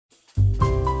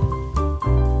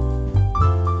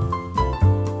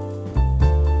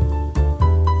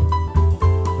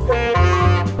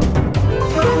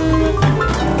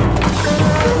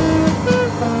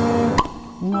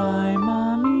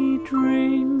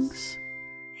Drinks.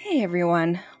 Hey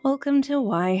everyone, welcome to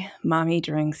Why Mommy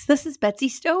Drinks. This is Betsy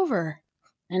Stover.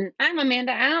 And I'm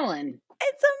Amanda Allen.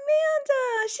 It's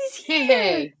Amanda! She's here!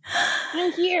 Hey,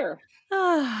 I'm here.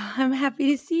 Oh, I'm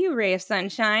happy to see you, Ray of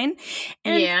Sunshine.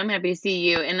 And yeah, I'm happy to see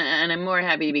you, and I'm more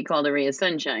happy to be called a Ray of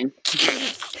Sunshine.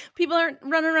 People aren't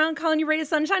running around calling you Ray of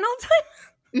Sunshine all the time?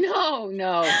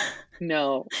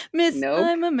 No. Miss, nope.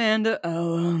 I'm Amanda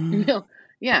Allen. No.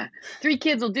 Yeah, 3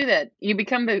 kids will do that. You're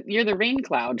the rain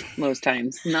cloud most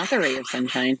times, not the ray of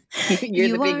sunshine. You're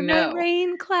the big no. My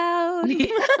rain cloud.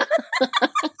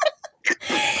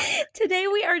 Today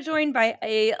we are joined by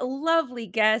a lovely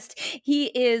guest. He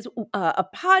is a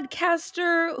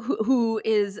podcaster who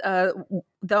is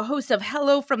the host of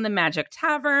Hello from the Magic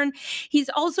Tavern. He's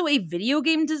also a video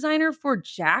game designer for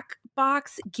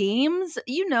Jackbox Games.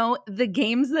 You know, the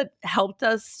games that helped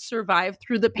us survive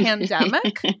through the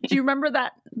pandemic. Do you remember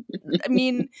that? I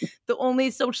mean, the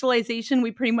only socialization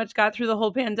we pretty much got through the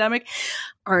whole pandemic.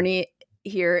 Arnie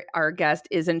here, our guest,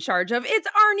 is in charge of. It's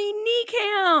Arnie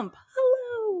Niekamp.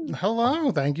 Hello.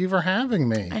 Hello. Thank you for having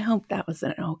me. I hope that was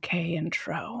an okay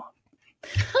intro.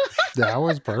 That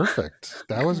was perfect.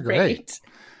 That was great.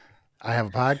 I have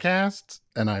a podcast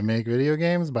and I make video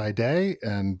games by day,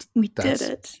 and we did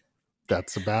it.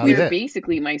 That's about it. You're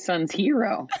basically my son's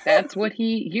hero. That's what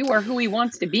you are who he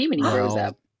wants to be when he grows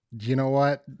up. You know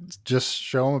what? Just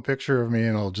show him a picture of me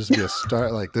and it'll just be a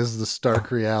start. Like, this is the stark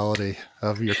reality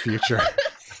of your future.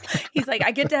 He's like,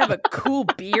 I get to have a cool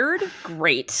beard?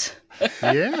 Great.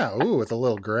 Yeah. Ooh, with a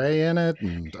little gray in it.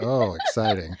 And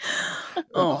exciting.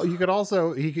 Oh, you could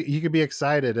also, you could be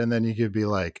excited and then you could be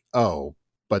like, oh,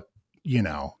 but you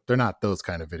know, they're not those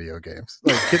kind of video games.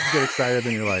 Like, kids get excited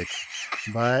and you're like,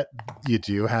 but you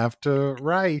do have to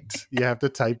write. You have to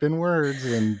type in words.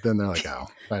 And then they're like, oh,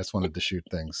 I just wanted to shoot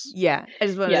things. Yeah. I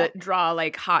just wanted to draw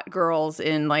like hot girls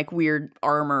in like weird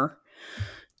armor.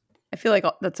 I feel like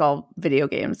that's all video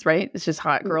games, right? It's just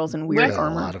hot girls in weird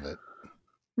armor. A lot of it.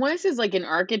 Wes is like an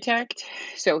architect,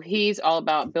 so he's all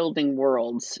about building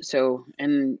worlds. So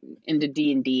and into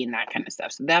D&D and that kind of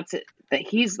stuff. So that's it. That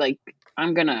he's like,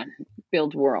 I'm gonna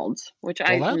build worlds, which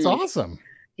that's awesome.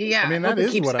 Yeah, I mean, that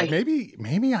is what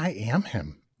maybe I am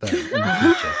him then in the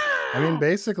future. I mean,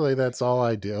 basically, that's all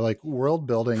I do. Like, world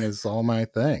building is all my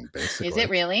thing, basically. Is it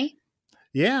really?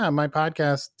 Yeah, my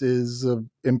podcast is a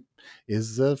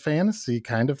fantasy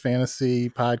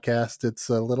podcast. It's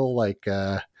a little like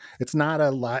it's not a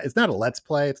let's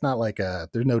play. It's not like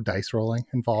there's no dice rolling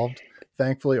involved,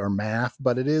 thankfully, or math,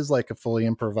 but it is like a fully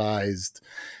improvised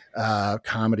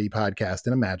comedy podcast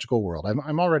in a magical world.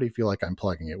 I'm already feel like I'm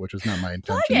plugging it, which was not my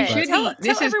intention. Tell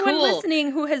everyone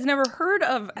listening who has never heard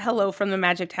of Hello from the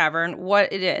Magic Tavern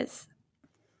what it is.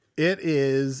 It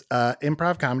is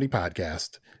improv comedy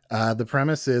podcast. The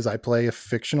premise is I play a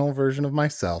fictional version of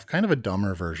myself, kind of a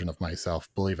dumber version of myself,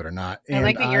 believe it or not. And I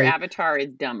like that your avatar is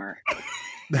dumber.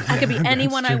 I could be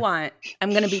anyone I want. I'm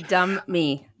going to be dumb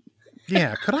me.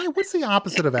 Yeah. What's the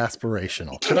opposite of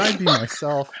aspirational? Could I be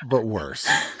myself, but worse?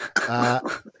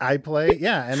 I play,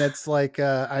 and it's like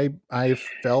I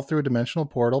fell through a dimensional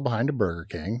portal behind a Burger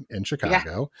King in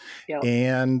Chicago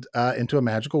and into a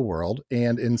magical world.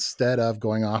 And instead of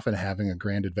going off and having a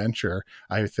grand adventure,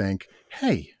 I think,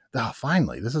 hey,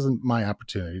 finally, this isn't my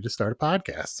opportunity to start a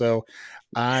podcast. So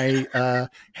I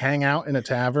hang out in a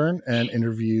tavern and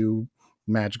interview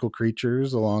magical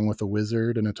creatures along with a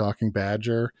wizard and a talking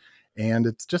badger. And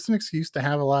it's just an excuse to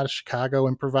have a lot of Chicago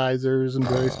improvisers and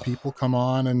various people come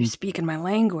on and... You're speaking my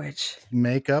language.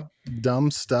 ...make up dumb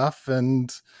stuff,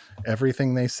 and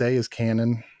everything they say is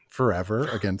canon forever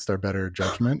against our better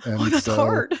judgment. And that's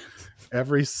hard.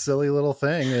 Every silly little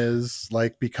thing is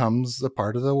like becomes a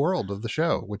part of the world of the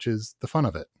show, which is the fun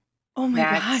of it. Oh my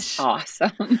gosh.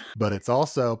 Awesome. But it's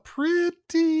also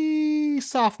pretty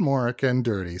sophomoric and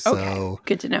dirty. So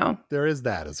good to know. There is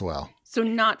that as well. So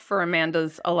not for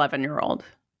Amanda's 11-year-old.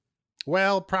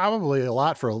 Well, probably a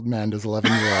lot for Amanda's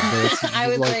 11-year-old. I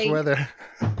would like say whether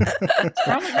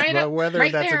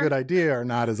right that's there. a good idea or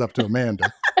not is up to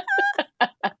Amanda.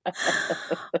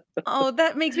 Oh,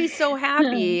 that makes me so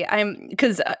happy.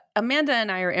 Because Amanda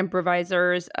and I are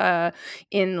improvisers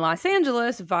in Los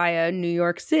Angeles via New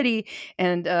York City,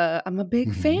 and I'm a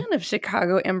big fan of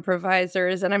Chicago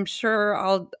improvisers, and I'm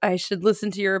sure I should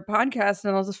listen to your podcast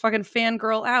and I'll just fucking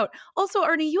fangirl out. Also,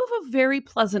 Arnie, you have a very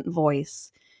pleasant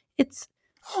voice.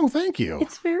 Thank you.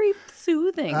 It's very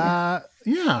soothing.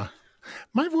 Yeah.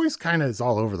 My voice kind of is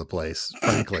all over the place,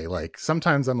 frankly. Like,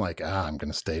 sometimes I'm like, I'm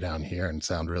going to stay down here and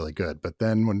sound really good. But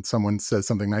then when someone says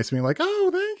something nice to me, like, oh,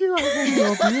 thank you, I want to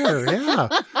go up here. Yeah.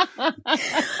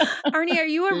 Arnie, are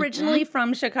you originally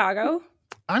from Chicago?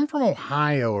 I'm from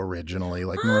Ohio originally,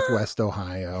 like Northwest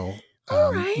Ohio.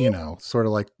 All right. You know, sort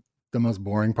of like the most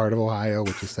boring part of Ohio,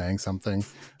 which is saying something.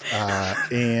 But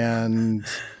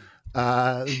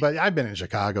I've been in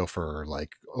Chicago for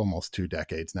like almost 2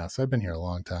 decades now, so I've been here a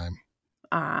long time.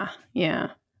 Yeah.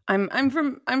 I'm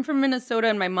from Minnesota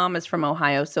and my mom is from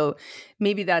Ohio, so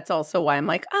maybe that's also why I'm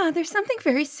like, there's something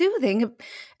very soothing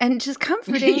and just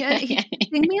comforting. And he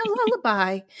sing me a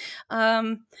lullaby.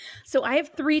 So I have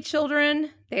 3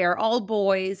 children. They are all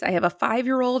boys. I have a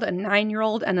 5-year-old, a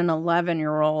 9-year-old, and an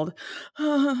 11-year-old.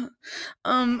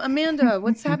 Amanda,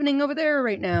 what's happening over there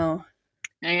right now?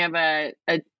 I have a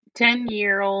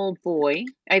 10-year-old boy.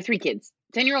 I have 3 kids.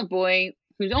 10-year-old boy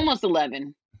who's almost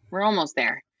 11. We're almost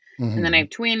there. Mm-hmm. And then I have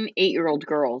twin 8-year-old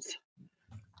girls.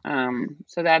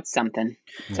 So that's something.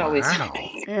 It's always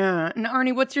something. Yeah. And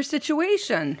Arnie, what's your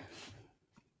situation?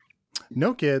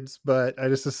 No kids, but I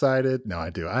just decided. No,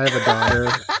 I do. I have a daughter.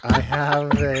 I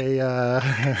have a. I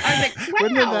was like, wow.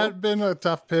 Wouldn't have that been a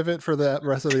tough pivot for the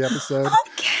rest of the episode?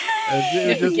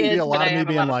 Okay. It would just be a lot of me have a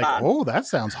being lot of like, thoughts. "Oh, that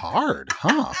sounds hard,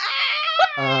 huh?"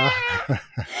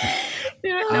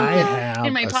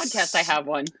 In my podcast, I have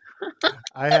one.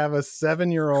 I have a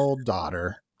 7-year-old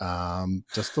daughter,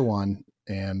 just the one,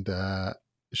 and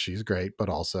she's great. But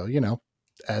also, you know,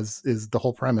 as is the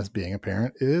whole premise, being a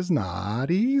parent is not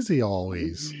easy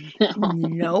always.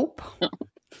 Nope.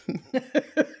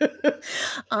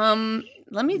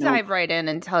 Let me dive right in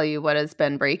and tell you what has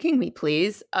been breaking me,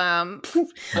 please.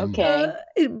 Okay.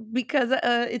 Because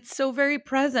it's so very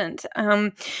present.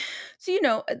 So, you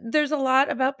know, there's a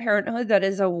lot about parenthood that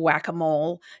is a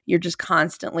whack-a-mole. You're just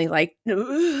constantly like,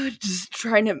 just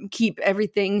trying to keep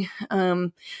everything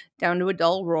down to a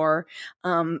dull roar.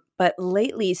 But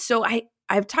lately,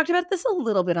 I've talked about this a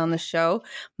little bit on the show.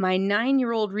 My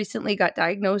 9-year-old recently got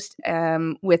diagnosed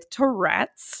with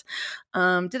Tourette's.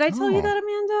 Did I tell you that,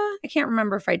 Amanda? I can't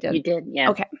remember if I did. You did,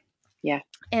 yeah. Okay. Yeah.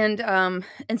 And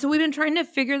so we've been trying to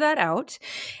figure that out,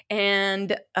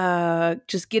 and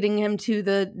just getting him to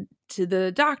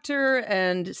the doctor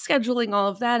and scheduling all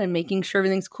of that and making sure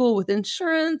everything's cool with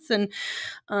insurance and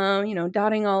you know,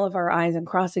 dotting all of our I's and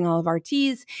crossing all of our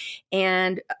T's.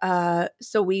 And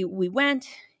so we went.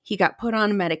 He got put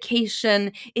on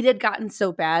medication. It had gotten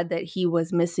so bad that he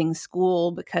was missing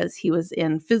school because he was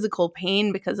in physical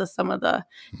pain because of some of the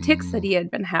tics that he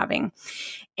had been having.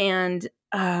 And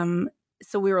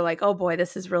so we were like, oh boy,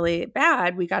 this is really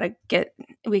bad. We got to get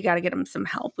him some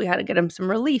help. We had to get him some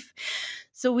relief.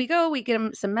 So we get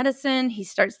him some medicine. He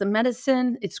starts the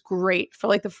medicine. It's great for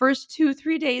like the first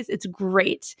 2-3 days. It's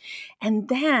great. And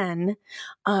then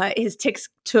his tics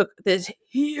took this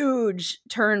huge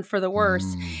turn for the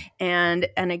worse. And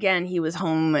again, he was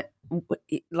home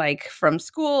like from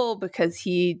school because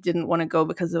he didn't want to go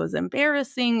because it was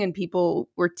embarrassing and people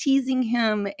were teasing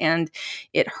him and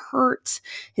it hurt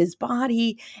his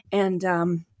body.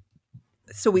 And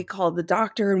so we called the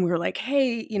doctor and we were like,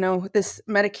 hey, you know, this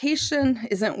medication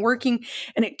isn't working.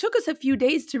 And it took us a few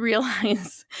days to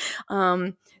realize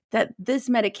that this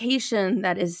medication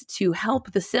that is to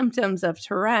help the symptoms of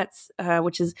Tourette's,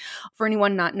 which is, for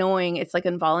anyone not knowing, it's like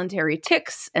involuntary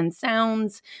tics and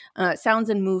sounds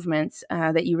and movements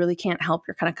that you really can't help.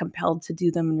 You're kind of compelled to do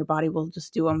them and your body will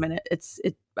just do them. And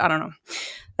I don't know.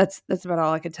 That's about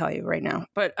all I could tell you right now.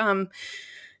 But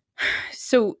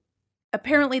so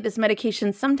apparently this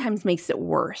medication sometimes makes it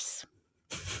worse.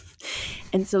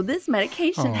 And so this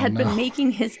medication had been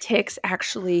making his tics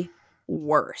actually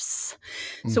worse.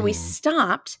 So we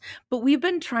stopped, but we've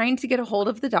been trying to get a hold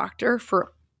of the doctor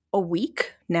for a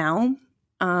week now.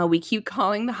 We keep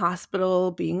calling the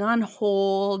hospital, being on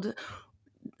hold,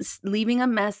 leaving a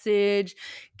message,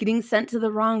 getting sent to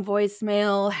the wrong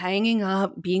voicemail, hanging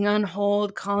up, being on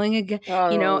hold, calling again,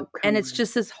 you know, and it's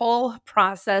just this whole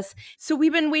process. So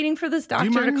we've been waiting for this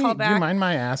doctor to call back. Do you mind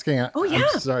my asking? Oh, yeah.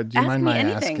 I'm sorry. Do you mind my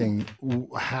asking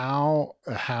how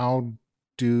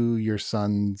do your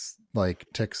son's like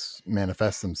tics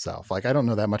manifest themselves? Like, I don't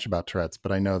know that much about Tourette's,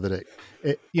 but I know that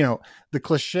it you know, the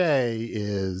cliche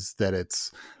is that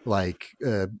it's like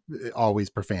always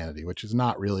profanity, which is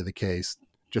not really the case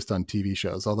just on TV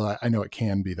shows, although I know it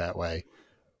can be that way.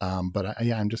 But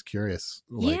I'm just curious,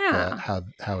 like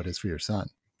how it is for your son.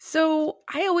 So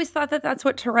I always thought that that's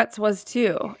what Tourette's was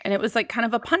too. And it was like kind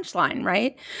of a punchline,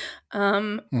 right?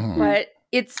 But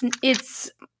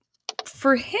it's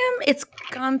for him, it's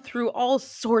gone through all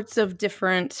sorts of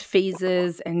different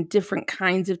phases and different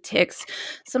kinds of tics.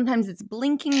 Sometimes it's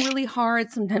blinking really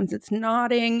hard. Sometimes it's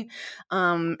nodding.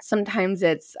 Sometimes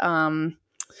it's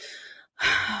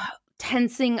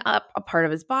tensing up a part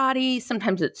of his body.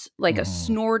 Sometimes it's like a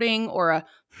snorting or a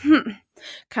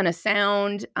kind of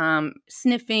sound,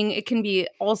 sniffing. It can be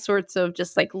all sorts of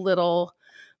just like little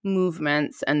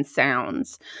movements and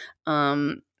sounds.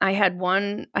 I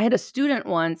had a student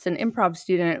once, an improv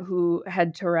student who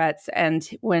had Tourette's, and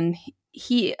when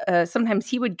he sometimes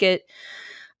he would get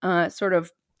sort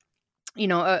of, you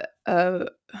know,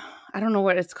 I don't know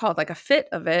what it's called, like a fit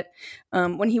of it.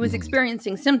 When he was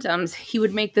experiencing symptoms, he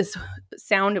would make this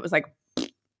sound. It was like,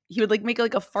 he would like make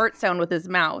like a fart sound with his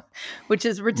mouth, which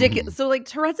is ridiculous. So like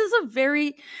Tourette's is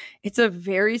it's a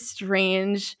very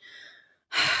strange,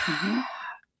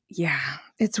 yeah.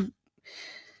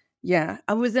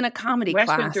 I was in a comedy Wes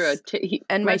class. went through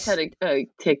and Wes had a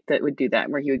tick that would do that,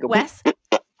 where he would go. Wes?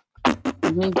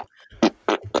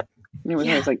 It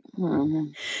was like,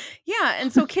 yeah,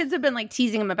 and so kids have been like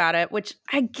teasing him about it, which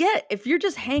I get. If you're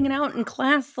just hanging out in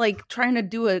class, like trying to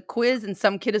do a quiz, and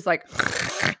some kid is like,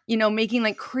 you know, making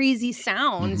like crazy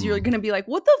sounds, you're gonna be like,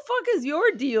 "What the fuck is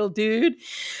your deal, dude?"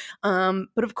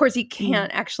 But of course, he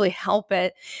can't actually help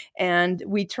it, and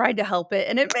we tried to help it,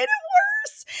 and it made it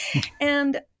worse.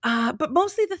 And but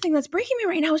mostly the thing that's breaking me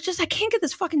right now is just I can't get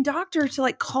this fucking doctor to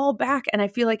like call back, and I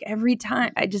feel like every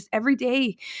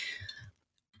day.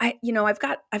 I've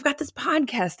got this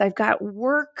podcast, I've got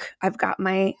work, I've got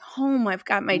my home, I've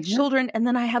got my children, and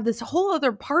then I have this whole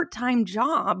other part-time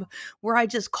job where I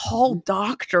just call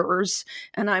doctors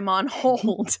and I'm on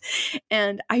hold.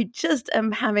 And I just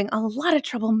am having a lot of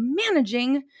trouble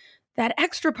managing that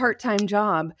extra part-time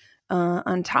job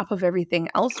on top of everything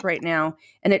else right now.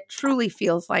 And it truly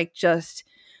feels like just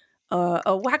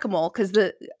a whack-a-mole, because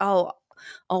I'll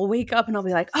wake up and I'll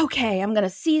be like, okay, I'm going to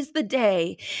seize the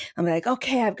day. I'm like,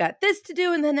 okay, I've got this to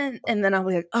do. And then I'll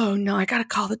be like, oh no, I got to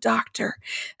call the doctor.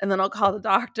 And then I'll call the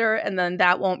doctor, and then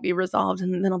that won't be resolved.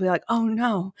 And then I'll be like, oh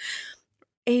no,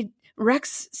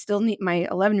 Rex my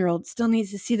 11-year-old still needs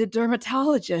to see the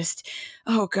dermatologist.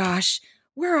 Oh gosh,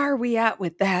 where are we at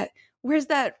with that? Where's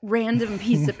that random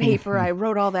piece of paper I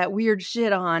wrote all that weird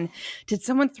shit on? Did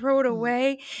someone throw it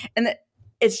away? And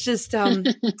it's just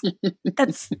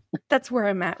that's where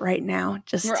I'm at right now.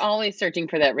 Just we're always searching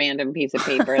for that random piece of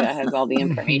paper that has all the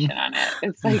information on it.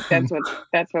 It's like that's what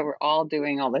we're all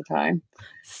doing all the time.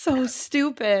 So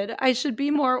stupid. I should be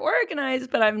more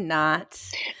organized, but I'm not.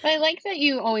 But I like that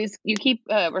you keep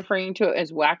referring to it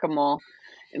as whack-a-mole.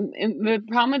 And the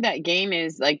problem with that game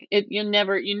is like you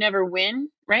never win,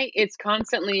 right? It's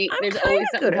constantly there's always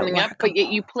something coming up, but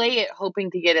yet you play it hoping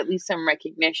to get at least some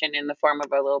recognition in the form of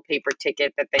a little paper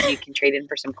ticket that then you can trade in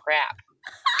for some crap.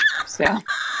 So,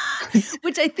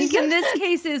 which I think in this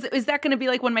case is that going to be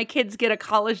like when my kids get a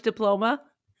college diploma?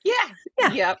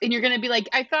 Yeah. And you're going to be like,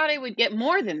 I thought I would get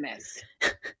more than this.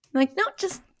 Like, no,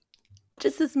 just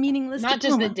this meaningless not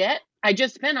diploma. Just the debt. I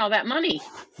just spent all that money.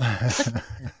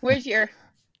 Where's your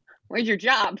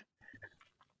job?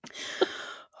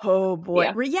 Oh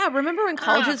boy. Yeah. Remember when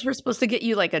colleges were supposed to get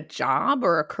you like a job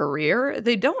or a career?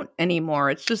 They don't anymore.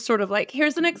 It's just sort of like,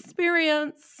 here's an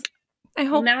experience. I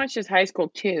hope. Well, now it's just high school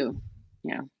too.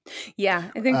 Yeah. Yeah.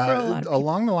 I think for a lot of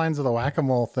along the lines of the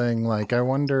whack-a-mole thing, like I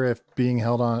wonder if being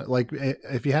held on, like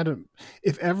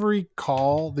if every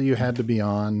call that you had to be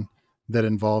on that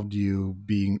involved you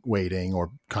waiting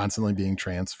or constantly being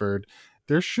transferred,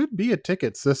 there should be a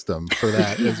ticket system for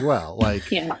that as well. Like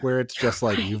where it's just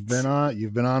like, you've been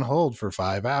on hold for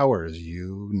 5 hours.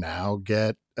 You now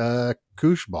get a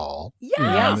koosh ball.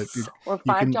 Yes. Or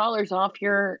 $5 off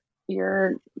your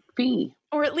fee.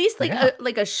 Or at least like a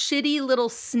shitty little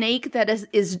snake that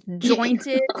is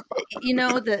jointed, you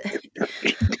know,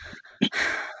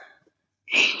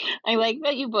 I like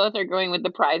that you both are going with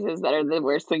the prizes that are the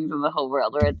worst things in the whole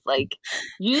world, where it's like,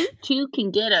 you too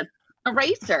can get a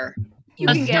eraser. You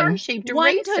can get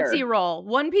one Tootsie Roll,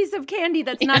 one piece of candy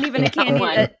that's not even a candy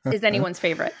that is anyone's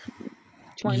favorite.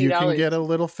 $20. You can get a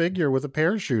little figure with a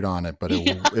parachute on it, but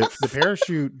if the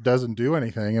parachute doesn't do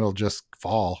anything, it'll just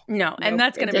fall. No, and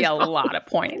that's going to be a lot of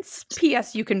points.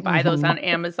 P.S. You can buy those on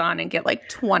Amazon and get like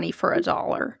 20 for $1.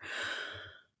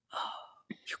 Oh,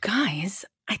 you guys,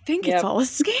 I think it's all a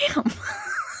scam.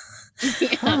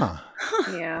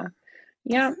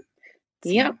 Yeah.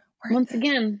 Once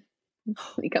again,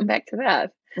 we come back to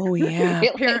that. Oh yeah,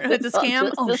 Parenthood's a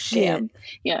scam. Oh shit.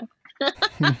 Yeah.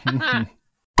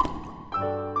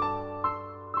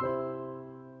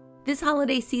 This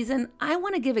holiday season, I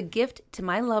want to give a gift to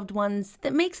my loved ones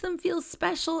that makes them feel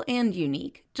special and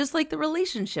unique, just like the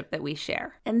relationship that we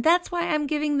share. And that's why I'm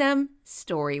giving them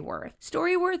Storyworth.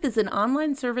 Storyworth is an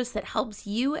online service that helps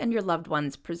you and your loved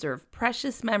ones preserve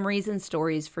precious memories and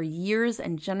stories for years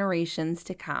and generations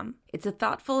to come. It's a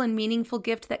thoughtful and meaningful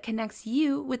gift that connects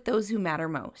you with those who matter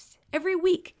most. Every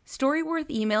week, Storyworth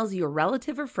emails you a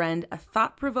relative or friend a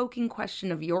thought-provoking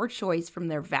question of your choice from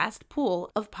their vast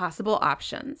pool of possible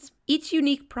options. Each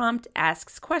unique prompt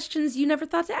asks questions you never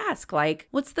thought to ask, like,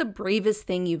 what's the bravest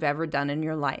thing you've ever done in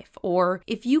your life? Or,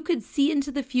 if you could see into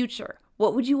the future,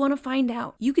 what would you want to find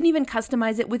out? You can even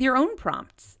customize it with your own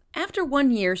prompts. After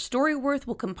 1 year, Storyworth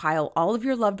will compile all of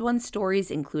your loved ones'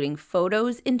 stories, including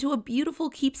photos, into a beautiful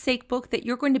keepsake book that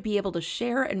you're going to be able to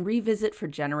share and revisit for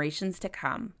generations to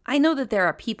come. I know that there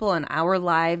are people in our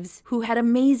lives who had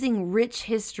amazing, rich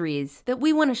histories that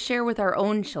we want to share with our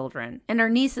own children and our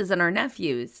nieces and our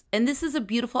nephews. And this is a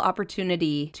beautiful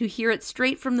opportunity to hear it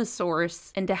straight from the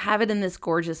source and to have it in this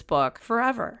gorgeous book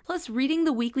forever. Plus, reading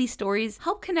the weekly stories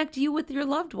help connect you with your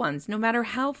loved ones, no matter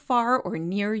how far or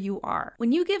near you are.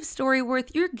 When you give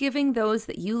Storyworth, you're giving those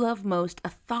that you love most a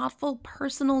thoughtful,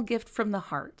 personal gift from the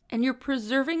heart, and you're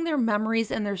preserving their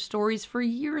memories and their stories for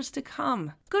years to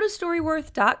come. Go to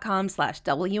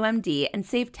storyworth.com/WMD and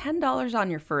save $10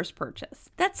 on your first purchase.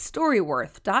 That's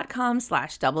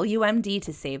storyworth.com/WMD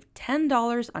to save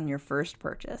 $10 on your first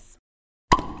purchase.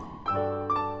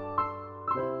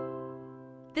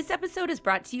 This episode is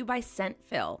brought to you by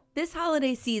Scentville. This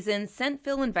holiday season,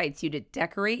 Scentville invites you to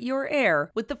decorate your air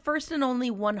with the first and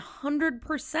only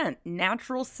 100%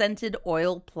 natural scented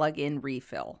oil plug-in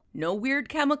refill. No weird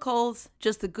chemicals,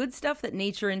 just the good stuff that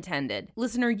nature intended.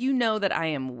 Listener, you know that I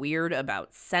am weird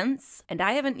about scents, and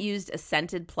I haven't used a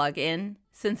scented plug-in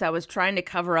since I was trying to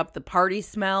cover up the party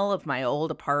smell of my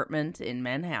old apartment in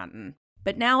Manhattan.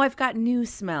 But now I've got new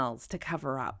smells to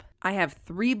cover up. I have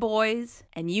 3 boys,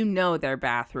 and you know their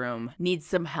bathroom needs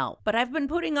some help. But I've been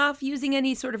putting off using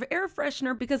any sort of air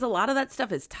freshener because a lot of that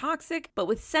stuff is toxic. But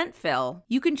with Scentville,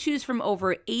 you can choose from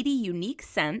over 80 unique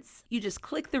scents. You just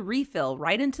click the refill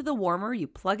right into the warmer, you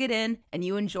plug it in, and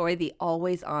you enjoy the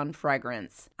always-on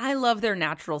fragrance. I love their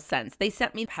natural scents. They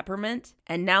sent me peppermint,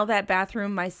 and now that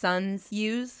bathroom my sons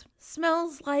use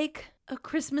smells like a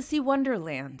Christmassy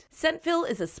wonderland. Scentville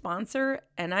is a sponsor,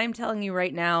 and I'm telling you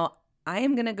right now, I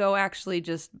am going to go actually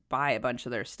just buy a bunch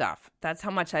of their stuff. That's how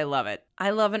much I love it.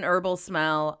 I love an herbal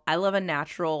smell. I love a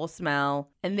natural smell,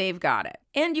 and they've got it.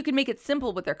 And you can make it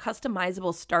simple with their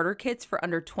customizable starter kits for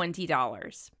under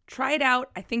 $20. Try it out.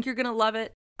 I think you're going to love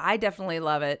it. I definitely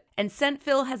love it. And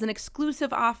Scentville has an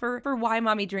exclusive offer for Why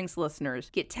Mommy Drinks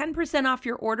listeners. Get 10% off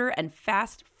your order and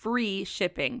fast free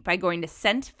shipping by going to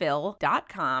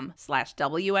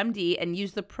Scentville.com/WMD and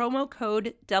use the promo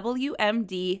code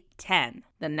WMD10,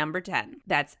 the number 10.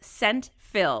 That's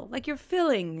Scentville, like you're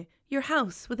filling your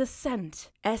house with a scent.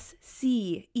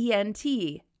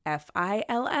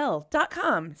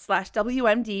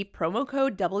 SCENTFILL.com/WMD, promo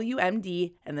code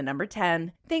WMD and the number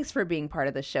 10. Thanks for being part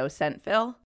of the show,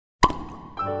 Scentville.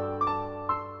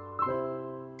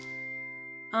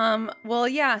 Well,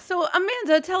 yeah. So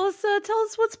Amanda, tell us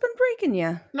what's been breaking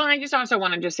you. No, I just also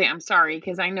want to just say I'm sorry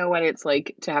because I know what it's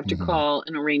like to have to call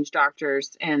and arrange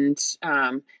doctors, and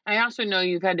I also know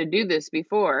you've had to do this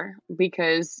before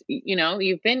because you know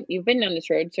you've been down this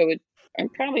road, so it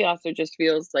probably also just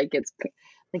feels like it's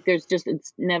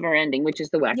never ending, which is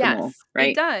the whack-a-mole, Yes, right?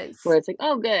 it does. Where it's like,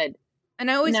 oh, good. And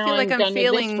I always Now feel like I'm done I'm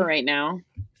with this for right now.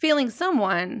 failing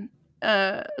someone.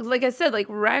 Like I said, like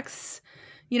Rex,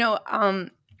 you know,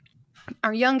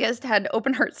 our youngest had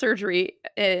open heart surgery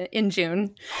in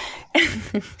June,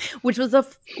 which was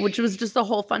just a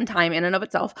whole fun time in and of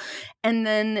itself. And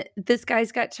then this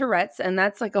guy's got Tourette's, and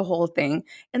that's like a whole thing.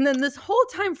 And then this whole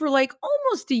time for like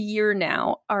almost a year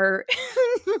now, our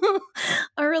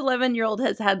 11-year-old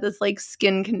has had this like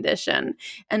skin condition,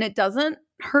 and it doesn't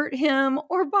hurt him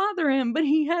or bother him, but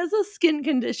he has a skin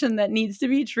condition that needs to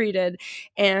be treated,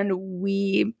 and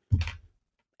we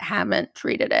haven't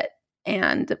treated it.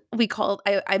 And we called,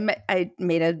 I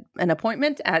made an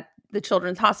appointment at the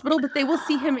Children's Hospital, but they will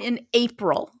see him in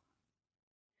April.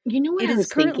 You know what It I is was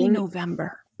currently thinking?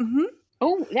 November. Mm-hmm.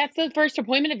 Oh, that's the first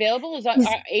appointment available? Is that It's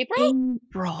April?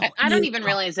 April. I don't even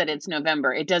realize that it's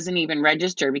November. It doesn't even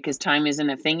register because time isn't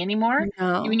a thing anymore.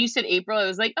 No. When you said April, I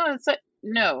was like, oh,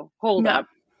 no, hold up.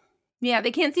 Yeah,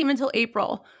 they can't see him until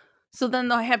April. So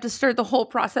then I have to start the whole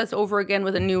process over again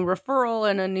with a new referral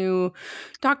and a new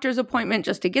doctor's appointment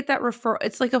just to get that referral.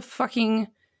 It's like a fucking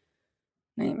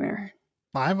nightmare.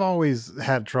 I've always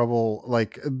had trouble,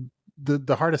 like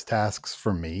the hardest tasks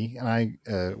for me, and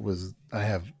I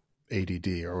have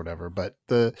ADD or whatever, but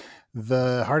the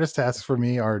hardest tasks for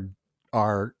me are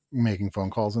making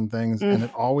phone calls and things, and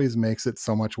it always makes it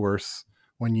so much worse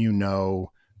when you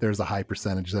know there's a high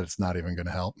percentage that it's not even going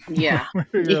to help. Yeah.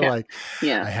 You're like,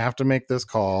 Yeah. I have to make this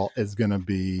call. It's going to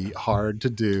be hard to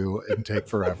do and take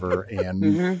forever.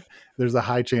 And there's a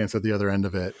high chance at the other end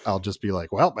of it, I'll just be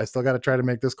like, well, I still got to try to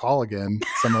make this call again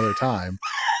some other time.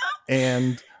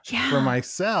 And for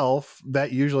myself,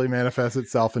 that usually manifests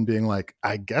itself in being like,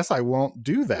 I guess I won't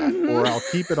do that, or I'll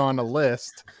keep it on a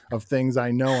list of things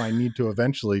I know I need to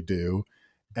eventually do.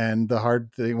 And the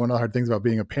hard thing, one of the hard things about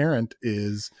being a parent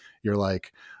is you're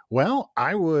like, well,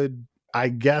 I would, I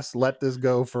guess, let this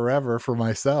go forever for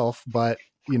myself, but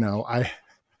you know, I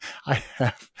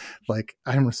have, like,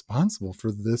 I'm responsible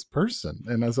for this person,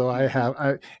 and so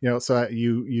so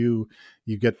you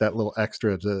get that little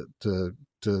extra to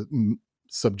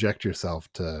subject yourself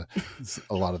to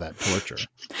a lot of that torture.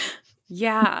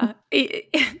 Yeah.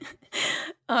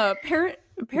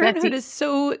 Parenthood is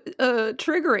so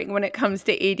triggering when it comes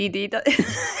to ADD.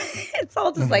 It's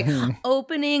all just like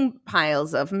opening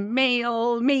piles of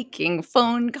mail, making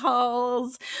phone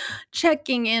calls,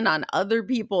 checking in on other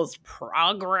people's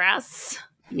progress.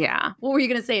 Yeah. What were you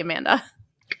going to say, Amanda?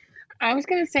 I was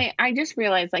going to say, I just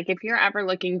realized, like, if you're ever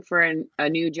looking for a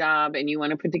new job and you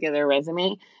want to put together a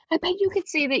resume, I bet you could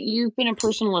say that you've been a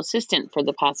personal assistant for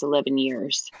the past 11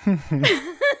 years.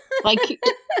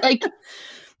 like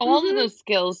all of those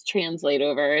skills translate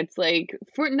over. It's like,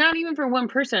 for not even for one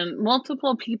person,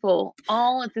 multiple people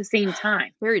all at the same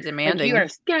time. Very demanding. Like, you are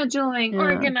scheduling,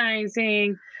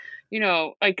 organizing,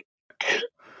 like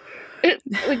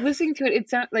listening to it.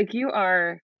 It's not like you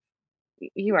are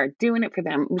doing it for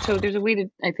them. So there's a way to,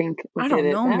 I think, I don't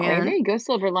know, man. There you go,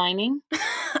 silver lining.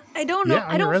 I don't know. Yeah,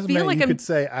 I don't feel like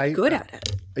I'm good at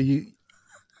it.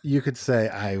 You could say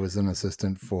I was an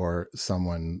assistant for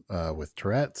someone with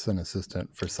Tourette's, an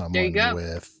assistant for someone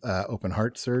with open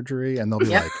heart surgery, and they'll be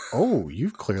like, "Oh,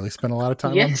 you've clearly spent a lot of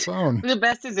time on the phone." The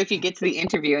best is if you get to the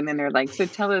interview and then they're like, "So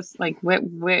tell us, like, who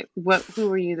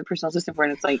were you the personal assistant for?"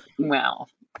 And it's like, well,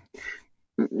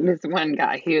 this one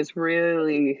guy, he was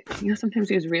really, sometimes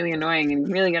he was really annoying and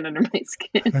really got under my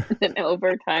skin. And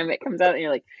over time it comes out and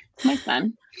you're like, it's my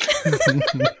son.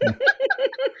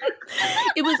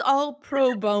 It was all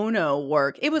pro bono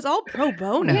work. It was all pro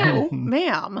bono,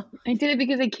 ma'am. I did it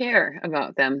because I care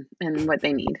about them and what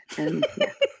they need. And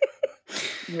I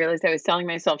realized I was selling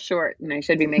myself short and I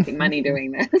should be making money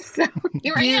doing this. So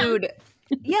here I am. Dude.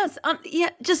 Yes.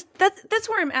 Just that's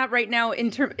where I'm at right now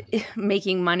in terms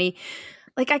making money.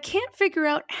 Like, I can't figure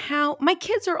out how my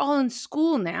kids are all in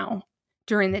school now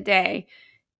during the day.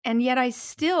 And yet I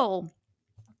still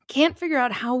can't figure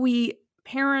out how we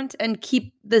parent and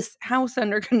keep this house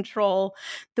under control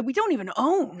that we don't even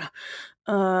own.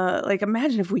 Like,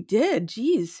 imagine if we did.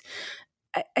 Jeez.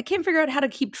 I can't figure out how to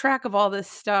keep track of all this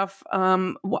stuff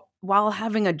while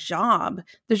having a job.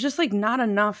 There's just like not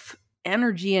enough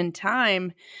energy and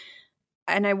time.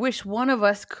 And I wish one of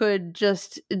us could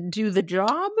just do the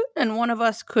job and one of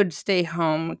us could stay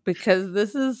home, because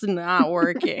this is not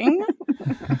working.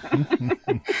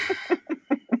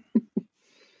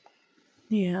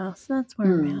 Yeah, so that's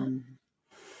where I'm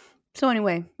at. So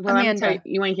anyway, well, Amanda,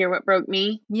 you want to hear what broke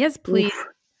me? Yes, please. Oof.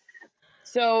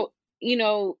 So,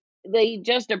 they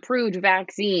just approved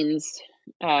vaccines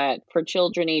for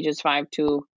children ages 5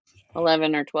 to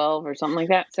 11 or 12 or something like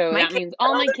that. So that means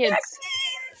all my kids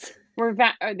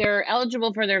they're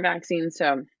eligible for their vaccines.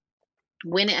 So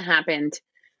when it happened,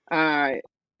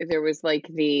 there was like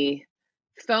the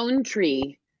phone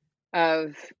tree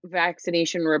of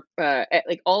vaccination,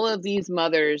 like all of these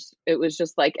mothers, it was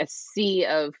just like a sea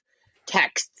of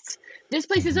texts. This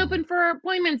place is open for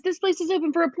appointments. This place is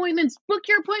open for appointments. Book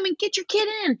your appointment. Get your kid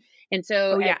in. And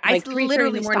so, I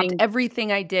literally stopped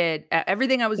everything I did,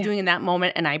 everything I was doing in that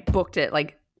moment, and I booked it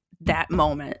like that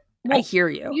moment. Well, I hear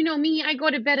you. You know me, I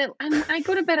go to bed at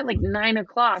like 9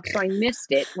 o'clock, so I missed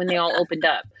it when they all opened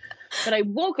up. But I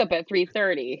woke up at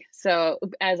 3:30. So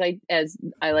as I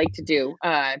like to do,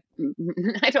 I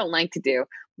don't like to do,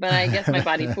 but I guess my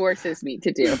body forces me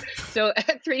to do. So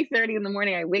at 3:30 in the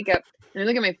morning, I wake up and I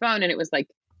look at my phone, and it was like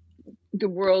the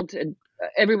world,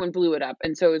 everyone blew it up,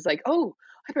 and so it was like, oh,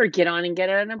 I better get on and get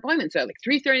an appointment. So at like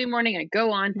 3:30 in the morning, I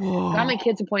go on, got my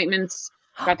kids' appointments.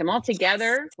 Got them all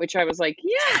together, which I was like,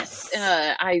 yes,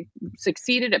 I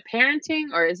succeeded at parenting,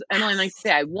 or as Emily likes to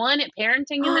say, I won at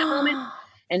parenting in that moment.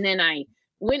 And then I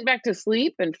went back to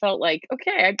sleep and felt like,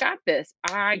 okay, I got this.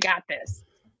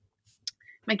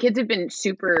 My kids have been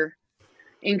super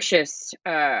anxious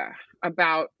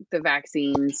about the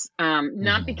vaccines,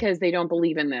 not because they don't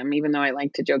believe in them, even though I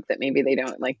like to joke that maybe they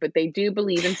don't, but they do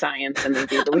believe in science and they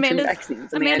do believe in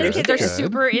vaccines. Amanda's kids are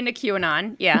super into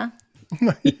QAnon. Yeah.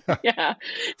 Yeah.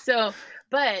 So,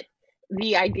 but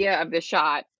the idea of the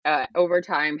shot over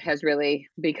time has really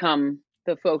become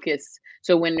the focus.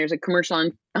 So when there's a commercial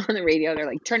on the radio, they're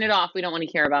like, turn it off. We don't want to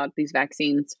hear about these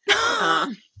vaccines.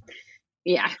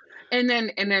 Yeah. And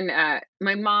then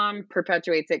my mom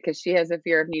perpetuates it because she has a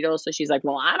fear of needles. So she's like,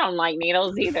 well, I don't like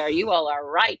needles either. You all are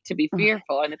right to be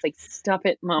fearful. And it's like, stop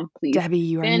it, Mom, please. Debbie,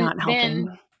 you are not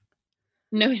helping.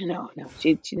 No.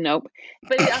 She nope.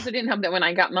 But it also didn't help that when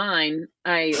I got mine,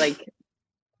 I like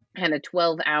had a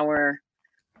 12-hour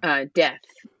death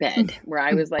bed where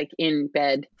I was like in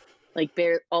bed, like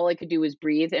all I could do was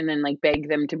breathe and then like beg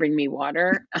them to bring me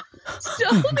water.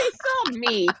 So they saw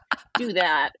me do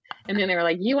that. And then they were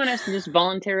like, you want us to just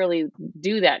voluntarily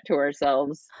do that to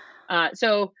ourselves.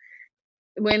 So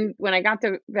when I got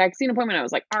the vaccine appointment, I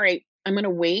was like, all right, I'm going to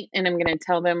wait and I'm going to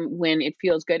tell them when it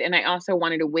feels good. And I also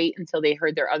wanted to wait until they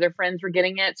heard their other friends were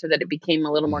getting it so that it became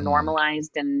a little more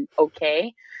normalized and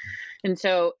okay. And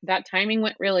so that timing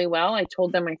went really well. I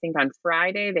told them, I think on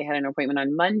Friday, they had an appointment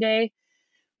on Monday.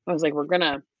 I was like, we're going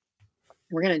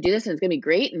to do this and it's going to be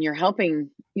great. And you're helping,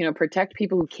 protect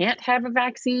people who can't have a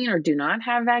vaccine or do not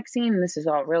have vaccine. And this is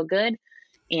all real good.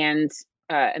 And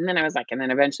then I was like, and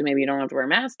then eventually maybe you don't have to wear a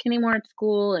mask anymore at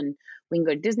school and we can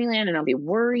go to Disneyland and I'll be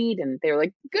worried. And they were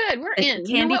like, good, we're in.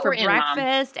 Candy for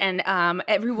breakfast and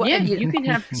everyone. Yeah, you can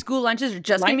have school lunches are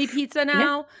just going to be pizza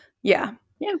now. Yeah.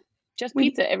 Just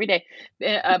pizza every day.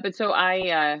 But so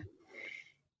I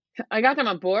got them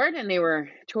on board and they were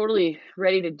totally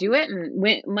ready to do it.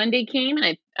 And Monday came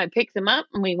and I picked them up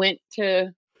and we went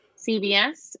to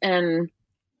CVS. And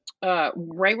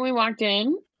right when we walked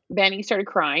in, Benny started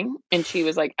crying and she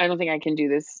was like, I don't think I can do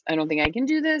this. I don't think I can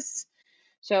do this.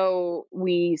 So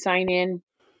we sign in.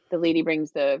 The lady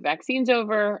brings the vaccines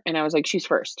over and I was like, she's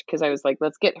first. Because I was like,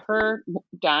 let's get her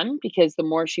done because the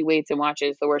more she waits and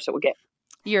watches, the worse it will get.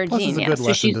 You're a Plus, genius. it's a good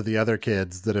lesson to the other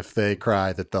kids that if they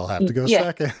cry, that they'll have to go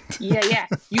second. Yeah.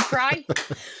 You cry,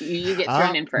 you get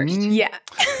thrown in first. Yeah.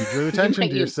 You drew attention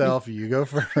to yourself. You go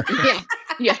first.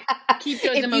 Yeah. Keep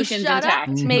those emotions intact.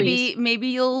 Up, maybe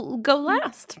you'll go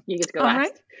last. You get to go last.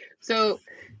 Right. So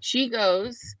she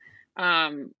goes.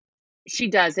 She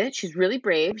does it. She's really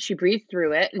brave. She breathes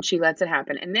through it and she lets it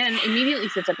happen. And then immediately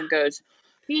sits up and goes,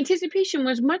 the anticipation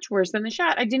was much worse than the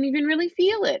shot. I didn't even really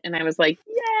feel it. And I was like,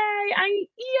 yay,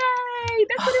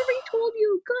 that's what everybody told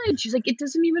you. Good. She's like, it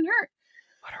doesn't even hurt.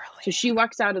 What a relief. So she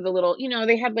walks out of the little,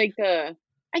 they had like I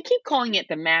keep calling it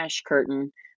the MASH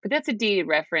curtain, but that's a dated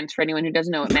reference for anyone who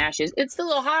doesn't know what MASH is. It's the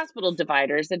little hospital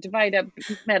dividers that divide up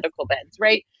medical beds,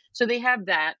 right? So they have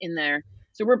that in there.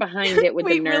 So we're behind it with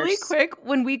the nurse. Really quick,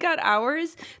 when we got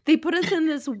ours, they put us in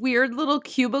this weird little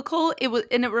cubicle. It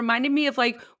reminded me of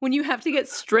like when you have to get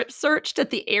strip searched at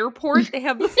the airport. They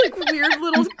have these like weird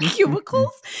little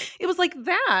cubicles. It was like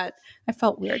that. I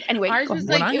felt weird. Anyway,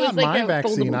 when I got my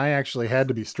vaccine, I actually had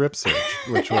to be strip searched,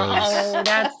 which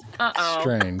was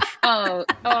strange. Oh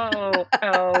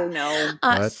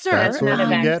no. Sir, that's what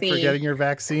you get for getting your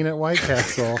vaccine at White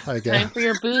Castle, I guess. Time for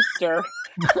your booster.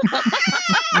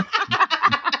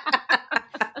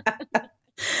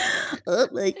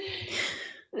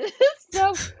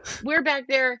 So we're back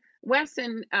there. Wes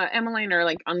and Emmeline are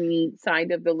like on the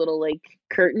side of the little like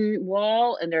curtain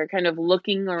wall and they're kind of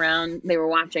looking around. They were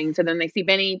watching. So then they see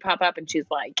Benny pop up and she's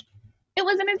like, it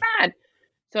wasn't as bad.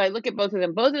 So I look at both of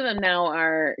them. Both of them now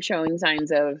are showing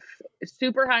signs of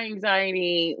super high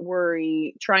anxiety,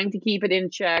 worry, trying to keep it in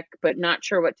check, but not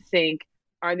sure what to think.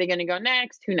 Are they going to go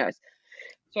next? Who knows?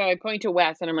 So I point to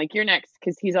Wes and I'm like, you're next.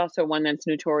 Because he's also one that's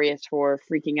notorious for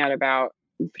freaking out about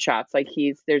shots. Like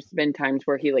there's been times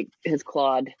where he like has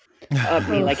clawed up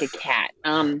me like a cat.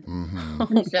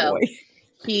 So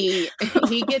he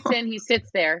gets in, he sits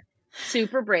there,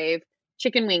 super brave,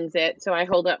 chicken wings it. So I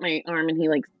hold up my arm and he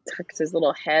like tucks his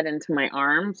little head into my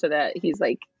arm so that he's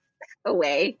like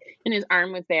away and his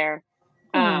arm was there.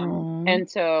 And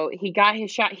so he got his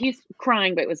shot. He's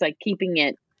crying, but it was like keeping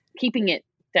it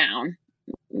down,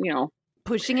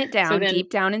 pushing it down deep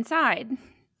down inside.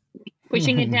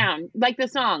 Pushing it down, like the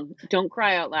song "Don't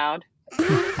Cry Out Loud,"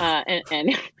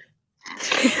 and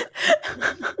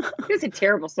it's a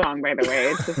terrible song, by the way.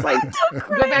 It's just like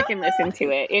go back and listen to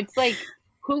it. It's like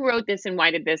who wrote this and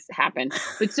why did this happen?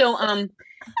 But so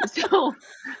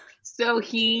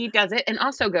he does it and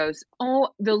also goes, oh,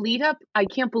 the lead up. I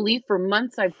can't believe for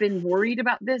months I've been worried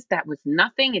about this. That was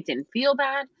nothing. It didn't feel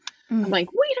bad. I'm like,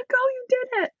 way to go, you did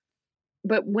it.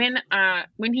 But when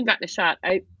he got the shot,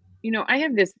 I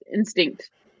have this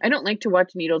instinct. I don't like to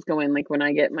watch needles go in. Like when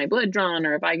I get my blood drawn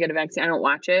or if I get a vaccine, I don't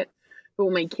watch it. But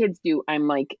when my kids do, I'm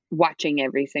like watching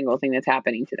every single thing that's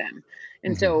happening to them.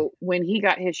 And so when he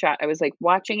got his shot, I was like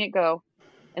watching it go.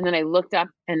 And then I looked up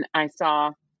and I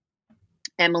saw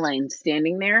Emmeline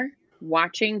standing there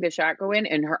watching the shot go in,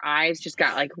 and her eyes just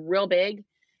got like real big.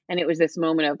 And it was this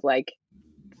moment of like,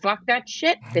 fuck that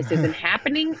shit. This isn't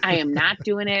happening. I am not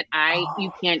doing it.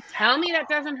 You can't tell me that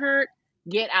doesn't hurt.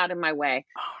 Get out of my way.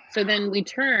 So then we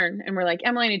turn and we're like,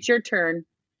 Emmeline, it's your turn.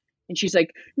 And she's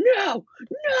like, no.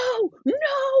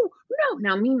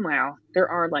 Now, meanwhile, there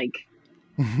are like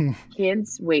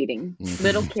kids waiting,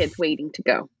 little kids waiting to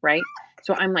go, right?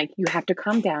 So I'm like, you have to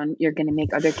calm down. You're going to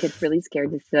make other kids really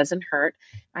scared. This doesn't hurt.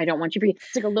 I don't want you to be.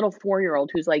 It's like a little 4-year-old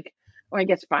who's like, or I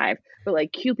guess 5, but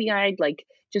like cupid-eyed, like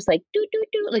just like do,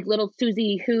 like little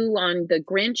Susie Who on the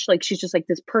Grinch. Like she's just like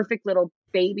this perfect little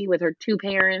baby with her 2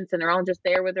 parents, and they're all just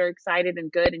there with her, excited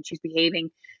and good, and she's behaving.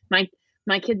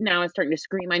 My kid now is starting to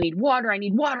scream, I need water. I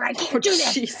can't do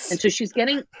this. Geez. And so she's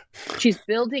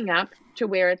building up to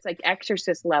where it's like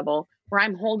exorcist level, where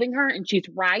I'm holding her and she's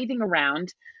writhing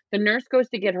around. The nurse goes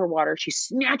to get her water. She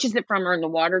snatches it from her and the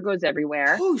water goes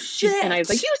everywhere. Oh, shit. And I was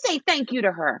like, you say thank you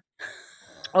to her.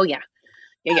 Oh, yeah.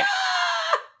 Yeah.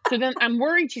 So then I'm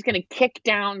worried she's going to kick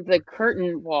down the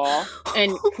curtain wall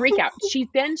and freak out. She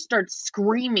then starts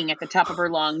screaming at the top of her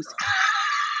lungs.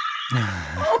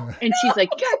 And she's like,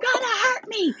 you're gonna hurt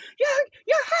me. You're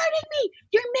hurting me.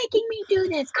 You're making me do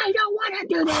this. I don't want to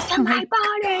do this to my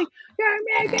body. You're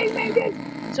making me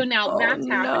do. So now that's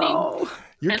happening.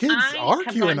 Your kids are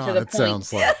queuing on, it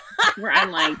sounds like. Where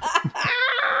I'm like,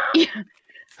 yeah.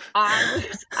 I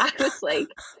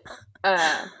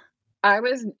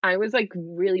was like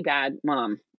really bad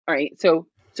mom. All right. So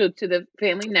to the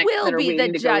family next we'll that are be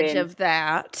waiting the to go judge in, of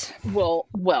that. Well,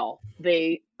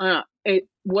 they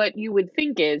what you would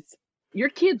think is your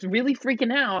kid's really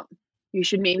freaking out. You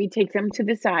should maybe take them to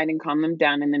the side and calm them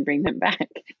down and then bring them back.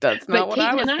 That's not what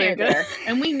I was thinking. There,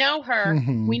 and we know her.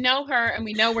 We know her, and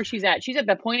we know where she's at. She's at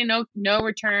the point of no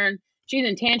return. She's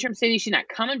in Tantrum City. She's not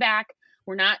coming back.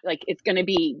 We're not like, it's going to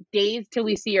be days till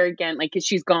we see her again. Like,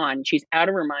 she's gone. She's out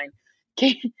of her mind.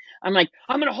 Kate, I'm like,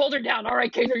 I'm going to hold her down. All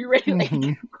right, Kate, are you ready?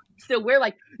 Like, so we're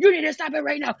like, you need to stop it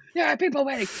right now. There are people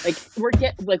waiting. Like,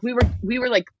 we were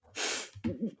like,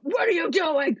 what are you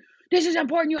doing? This is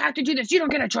important. You have to do this. You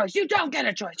don't get a choice. You don't get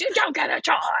a choice. You don't get a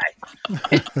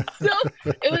choice. So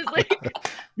it was like,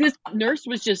 this nurse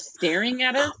was just staring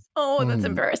at us. Oh, that's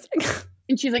embarrassing.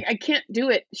 And she's like, I can't do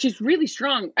it. She's really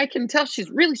strong. I can tell she's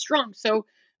really strong. So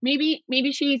maybe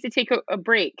she needs to take a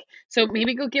break. So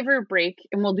maybe go give her a break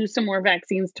and we'll do some more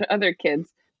vaccines to other kids.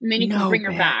 And then you can bring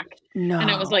her back. No.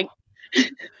 And I was like,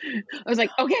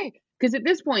 okay. Because at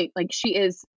this point, like, she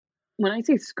is, when I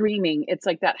say screaming, it's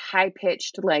like that high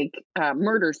pitched, like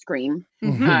murder scream.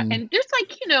 And there's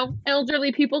like,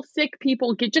 elderly people, sick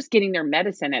people just getting their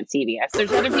medicine at CVS.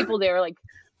 There's other people there like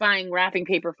buying wrapping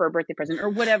paper for a birthday present or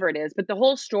whatever it is. But the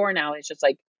whole store now is just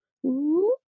like,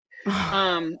 ooh.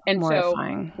 And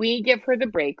Mortifying. So we give her the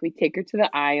break. We take her to the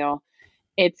aisle.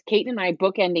 It's Kate and I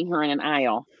bookending her in an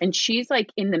aisle. And she's like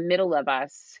in the middle of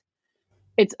us.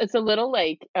 It's a little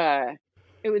like,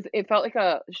 it felt like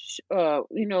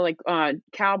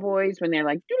cowboys when they're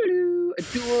like a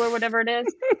duel or whatever it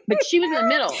is, but she was in the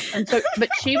middle, and so but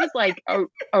she was like a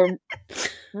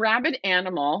rabid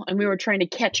animal, and we were trying to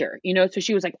catch her, so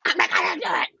she was like, I'm not gonna do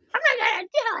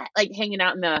it, like hanging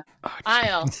out in the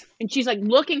aisle, and she's like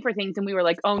looking for things, and we were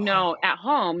like, oh no, at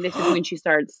home this is when she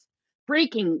starts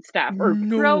breaking stuff or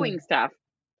throwing stuff,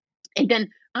 and then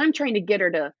I'm trying to get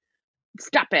her to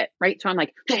stop it, right? So I'm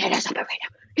like, stop it right now.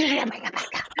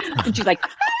 And she's like,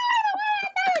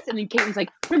 and then Caitlin's like,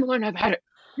 Emmeline, I've had it.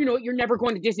 You're never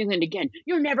going to Disneyland again.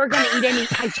 You're never going to eat any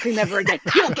ice cream ever again.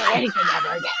 You don't get anything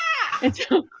ever again. And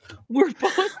so we're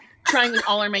both trying with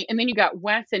all our might. And then you got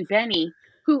Wes and Benny,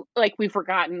 who like we've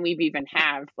forgotten we've even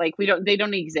have. Like they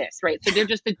don't exist, right? So they're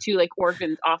just the 2 like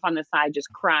orphans off on the side,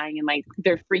 just crying and like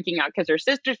they're freaking out because their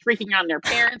sister's freaking out and their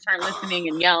parents aren't listening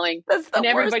and yelling. And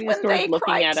everybody in the store is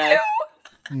looking at us.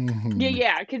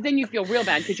 Yeah, because then you feel real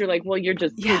bad because you're like, well, you're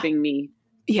just proving me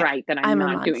right that I'm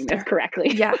not doing this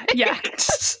correctly. Yeah.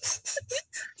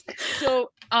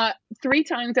 So 3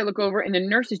 times I look over and the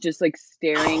nurse is just like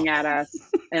staring at us,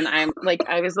 and I'm like,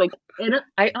 I was like,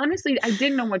 I honestly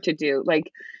didn't know what to do.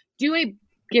 Like, do I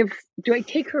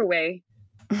take her away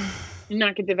and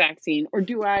not get the vaccine, or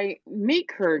do I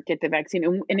make her get the vaccine?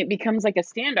 And it becomes like a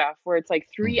standoff where it's like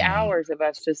 3 hours of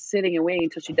us just sitting and waiting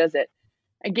until she does it.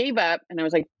 I gave up and I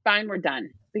was like, fine, we're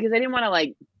done. Because I didn't want to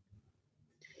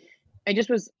I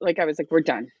was like, we're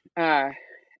done. And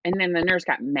then the nurse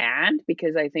got mad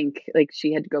because I think like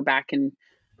she had to go back and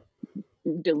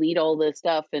delete all this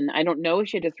stuff. And I don't know if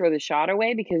she had to throw the shot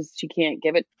away because she can't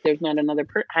give it. There's not another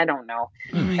I don't know.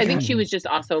 I think she was just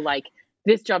also like,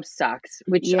 this job sucks,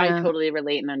 which I Yeah. totally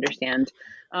relate and understand.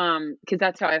 Because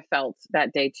that's how I felt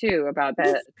that day too about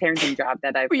the parenting job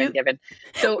that I've Were been you- given.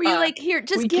 So Were you like, here,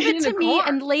 just we give get it in to the me, car.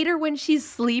 and later when she's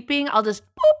sleeping, I'll just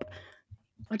boop.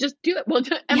 I'll just do it. Well,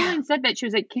 Emmeline said that. She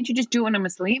was like, can't you just do it when I'm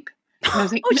asleep? And I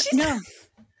was like, Oh, she's-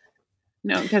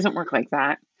 no, it doesn't work like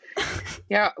that.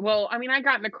 Yeah, well, I mean, I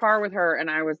got in the car with her and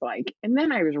I was like, and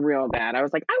then I was real bad. I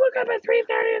was like, I woke up at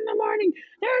 3:30 in the morning.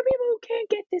 There are people who can't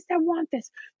get this that want this.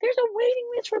 There's a waiting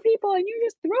list for people and you're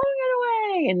just throwing it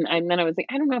away. And then I was like,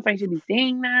 I don't know if I should be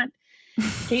saying that.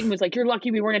 Peyton was like, you're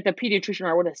lucky we weren't at the pediatrician or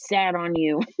I would have sat on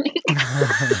you.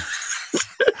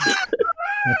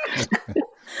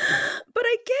 But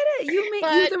I get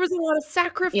it. There was a lot of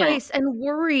sacrifice and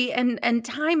worry and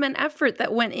time and effort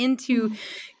that went into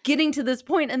getting to this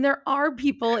point. And there are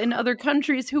people in other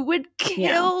countries who would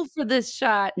kill for this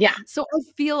shot. Yeah. So I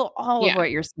feel all of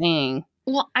what you're saying.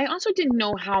 Well, I also didn't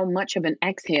know how much of an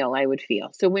exhale I would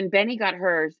feel. So when Benny got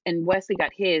hers and Wesley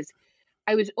got his,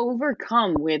 I was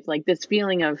overcome with like this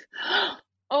feeling of,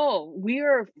 oh, we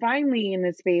are finally in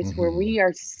this space where we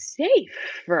are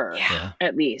safer,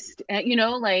 at least. You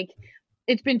know, like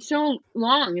it's been so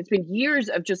long. It's been years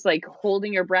of just like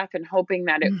holding your breath and hoping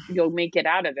that you'll make it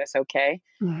out of this, okay?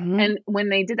 Mm-hmm. And when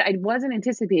they did, I wasn't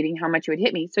anticipating how much it would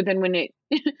hit me. So then when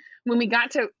we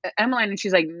got to Emmeline and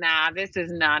she's like, nah, this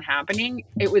is not happening.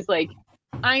 It was like,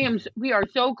 we are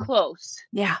so close.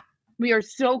 Yeah. We are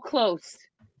so close.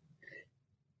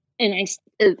 And it's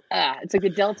like the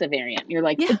Delta variant. You're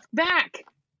like, it's back.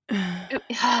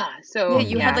 So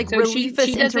you had like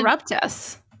reliefus interrupt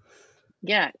us.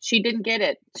 Yeah, she didn't get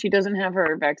it. She doesn't have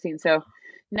her vaccine. So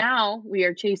now we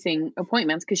are chasing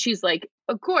appointments because she's like,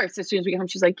 of course, as soon as we get home,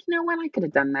 she's like, you know what? I could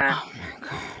have done that. Oh my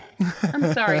God.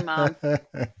 I'm sorry, Mom.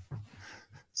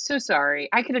 So sorry.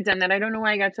 I could have done that. I don't know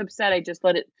why I got so upset. I just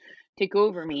let it take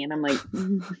over me. And I'm like,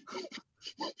 oh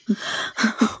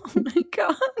my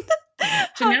God.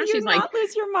 So How now do she's you like, not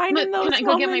lose your mind in those can I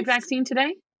go get my moments? vaccine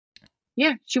today?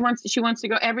 Yeah, she wants to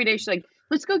go every day. She's like,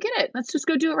 let's go get it. Let's just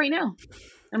go do it right now.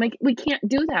 I'm like, we can't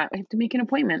do that. I have to make an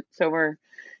appointment. So we're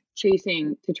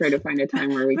chasing to try to find a time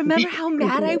where we Remember how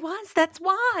mad I was? That's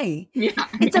why. Yeah.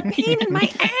 It's a pain in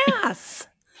my ass.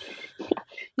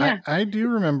 Yeah. I do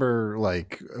remember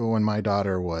like when my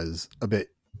daughter was a bit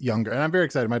younger, and I'm very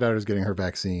excited. My daughter's getting her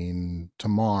vaccine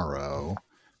tomorrow.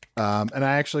 And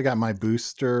I actually got my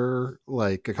booster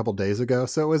like a couple days ago.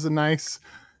 So it was a nice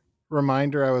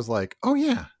reminder. I was like, oh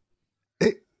yeah,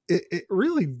 it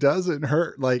really doesn't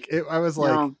hurt. Like I was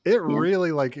like,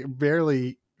 really like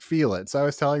barely feel it. So I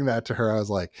was telling that to her. I was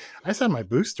like, I just had my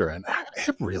booster and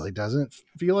it really doesn't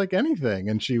feel like anything.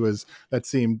 And that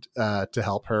seemed to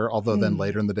help her. Although then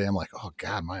later in the day, I'm like, oh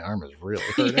God, my arm is really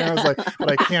hurting. And I was like, but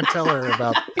I can't tell her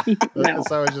about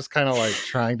So I was just kind of like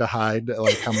trying to hide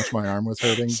like how much my arm was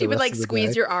hurting. She would like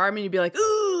squeeze your arm and you'd be like,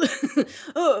 ooh,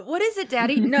 oh, what is it,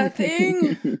 Daddy?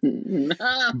 Nothing.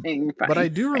 Nothing. But I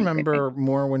do remember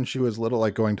more when she was little,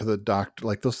 like going to the doctor,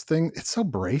 like those things. It's so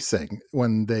bracing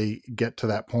when they get to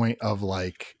that point of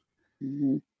like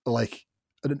an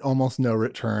almost no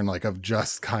return, like of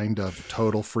just kind of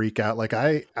total freak out. Like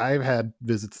I've had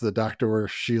visits to the doctor where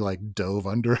she like dove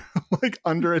under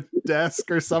a desk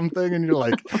or something, and you're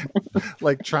like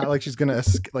she's gonna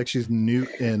like she's Newt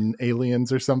in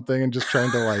Aliens or something, and just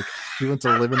trying to like she wants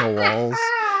to live in the walls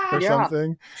or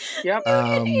something. Yep.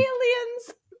 Aliens.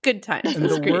 Good times. And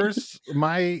the worst,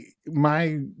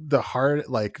 the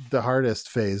hardest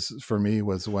phase for me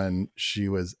was when she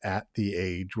was at the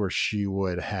age where she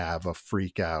would have a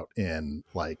freak out in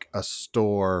like a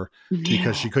store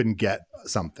because she couldn't get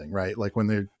something, right? Like when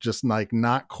they're just like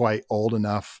not quite old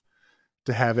enough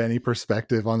to have any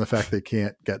perspective on the fact they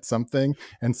can't get something.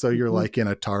 And so you're like in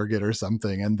a Target or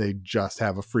something and they just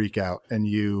have a freak out and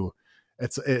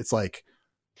it's like,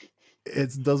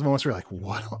 it's those moments where you're like,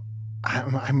 what?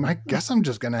 I guess I'm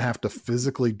just going to have to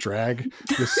physically drag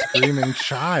this screaming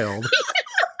child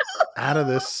out of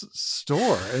this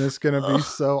store. And it's going to be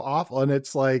so awful. And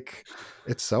it's like,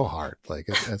 it's so hard. Like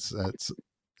it's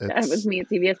that was me at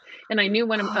CVS. And I knew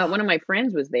one of my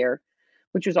friends was there,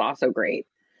 which was also great.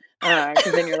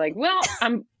 Cause then you're like, well,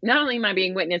 I'm not only am I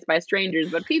being witnessed by strangers,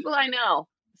 but people I know.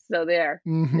 So there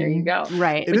you go.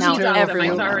 Right. It now is terrible.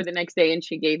 I saw her the next day and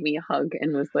she gave me a hug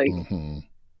and was like,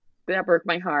 that broke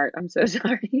my heart. I'm so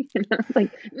sorry. And I was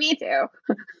like, me too.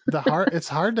 It's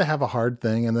hard to have a hard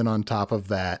thing. And then on top of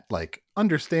that, like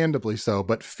understandably so,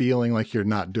 but feeling like you're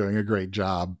not doing a great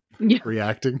job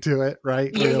reacting to it.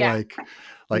 Right. You're like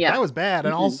that was bad.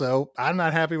 And also I'm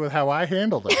not happy with how I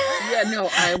handled it. Yeah, no,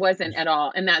 I wasn't at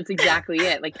all. And that's exactly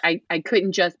it. Like I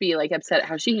couldn't just be like upset at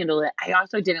how she handled it. I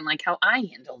also didn't like how I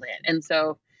handled it. And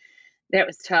so That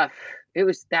was tough. That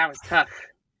was tough.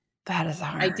 That is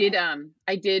hard.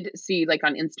 I did see, like,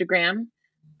 on Instagram,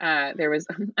 there was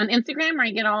on Instagram where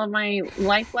I get all of my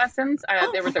life lessons.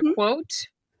 There was a quote,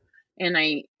 and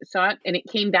I saw it, and it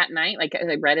came that night. Like,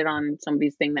 I read it on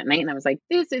somebody's thing that night, and I was like,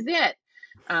 "This is it."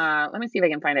 Let me see if I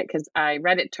can find it, because I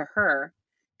read it to her,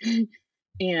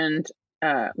 and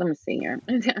let me see here.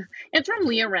 It's from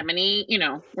Leah Remini, you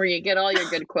know, where you get all your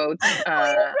good quotes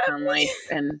on life,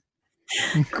 and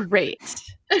great.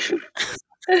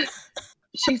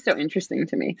 She's so interesting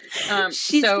to me.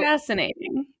 She's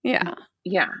fascinating. Yeah.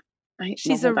 Yeah.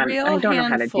 She's a real I don't know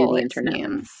how to do the internet.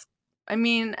 Seems. I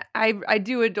mean, I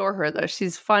do adore her, though.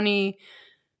 She's funny.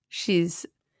 She's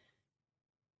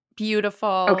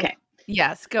beautiful. Okay.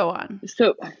 Yes, go on.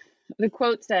 So the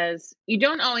quote says, "You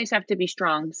don't always have to be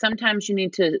strong. Sometimes you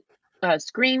need to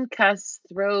scream, cuss,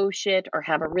 throw shit, or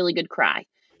have a really good cry.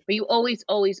 But you always,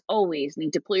 always, always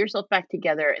need to pull yourself back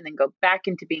together and then go back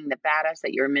into being the badass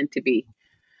that you're meant to be."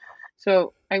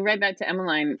 So I read that to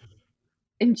Emmeline,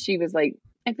 and she was like,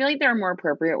 "I feel like there are more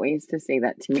appropriate ways to say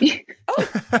that to me."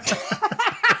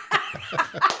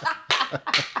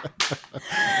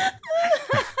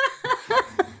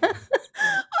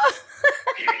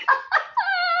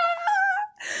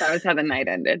 That was how the night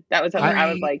ended. That was how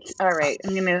I was like, "All right,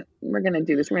 we're gonna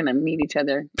do this. We're gonna meet each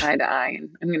other eye to eye,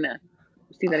 and I'm gonna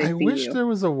see that I see wish you." there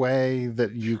was a way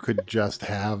that you could just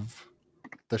have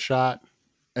the shot,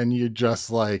 and you just,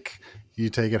 like, you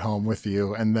take it home with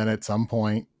you, and then at some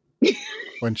point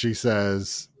when she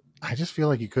says, "I just feel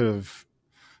like you could have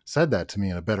said that to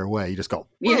me in a better way," you just go,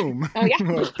 boom. Yeah. Oh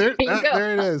yeah.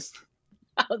 There it is.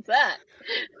 How's that?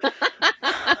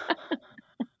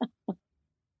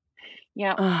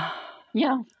 Yeah.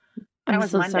 Yeah. I'm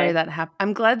so sorry that happened.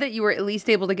 I'm glad that you were at least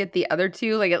able to get the other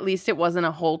two. Like, at least it wasn't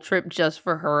a whole trip just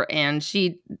for her, and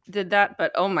she did that.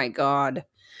 But oh my God.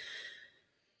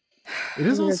 It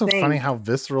is also funny how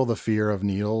visceral the fear of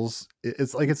needles.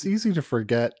 It's like, it's easy to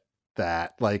forget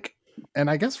that. Like, and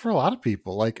I guess for a lot of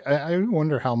people, like, I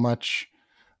wonder how much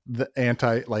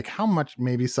how much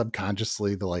maybe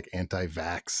subconsciously the, like,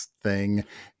 anti-vax thing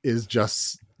is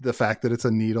just the fact that it's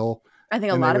a needle. I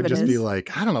think a lot of it just is. be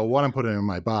like, "I don't know what I'm putting in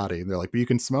my body." And they're like, "But you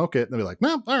can smoke it." And they'll be like,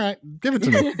 "No, all right, give it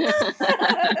to me."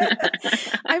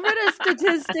 I read a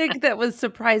statistic that was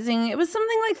surprising. It was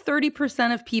something like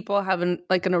 30% of people have an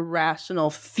irrational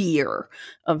fear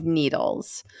of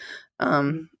needles.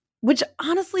 Which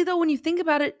honestly, though, when you think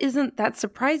about it, isn't that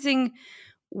surprising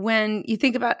when you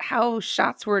think about how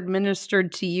shots were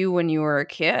administered to you when you were a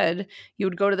kid. You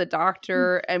would go to the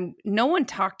doctor and no one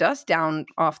talked us down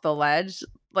off the ledge.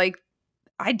 Like,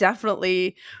 I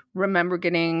definitely remember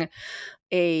getting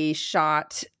a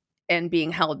shot and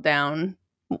being held down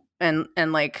and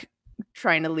like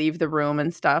trying to leave the room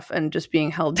and stuff, and just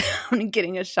being held down and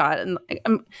getting a shot. And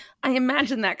I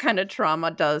imagine that kind of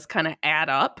trauma does kind of add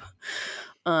up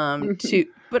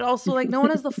but also, like, no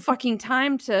one has the fucking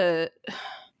time to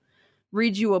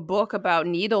read you a book about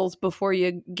needles before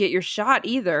you get your shot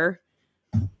either.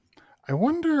 I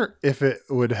wonder if it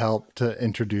would help to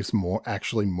introduce more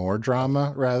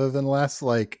drama rather than less.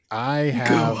 Like, I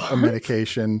have a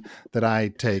medication that I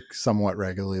take somewhat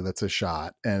regularly that's a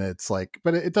shot, and it's like,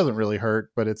 but it doesn't really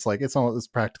hurt, but it's like, it's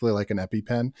practically like an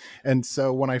EpiPen. And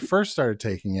so when I first started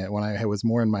taking it, when I was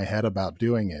more in my head about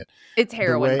doing it, it's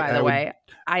heroin, by the way.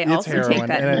 I also take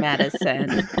that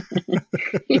medicine.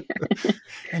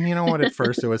 And you know what? At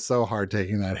first it was so hard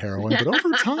taking that heroin, but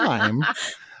over time,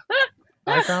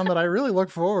 I found that I really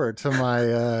look forward to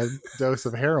my dose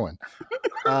of heroin.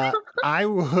 I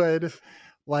would,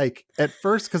 like, at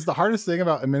first, because the hardest thing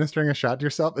about administering a shot to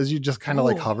yourself is you just kind of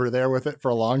like hover there with it for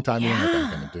a long time. You're like, I'm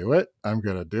going to do it. I'm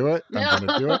going to do it. I'm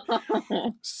going to do it.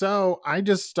 So I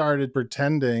just started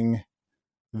pretending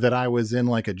that I was in,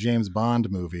 like, a James Bond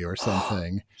movie or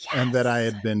something, and that I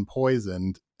had been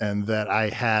poisoned, and that I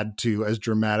had to, as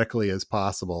dramatically as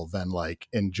possible, then, like,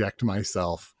 inject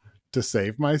myself to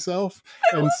save myself.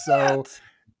 And so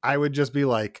I would just be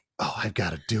like, "Oh, I've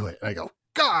got to do it." And I go,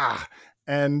 "Gah!"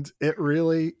 And it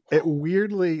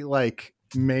weirdly, like,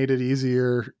 made it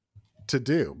easier to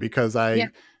do, because I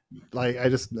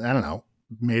don't know,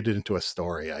 made it into a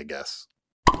story, I guess.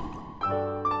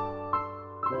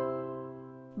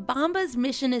 Bombas'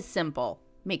 mission is simple.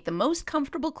 Make the most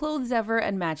comfortable clothes ever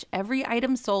and match every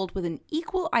item sold with an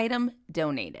equal item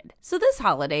donated. So this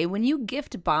holiday, when you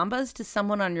gift Bombas to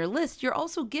someone on your list, you're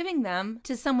also giving them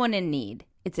to someone in need.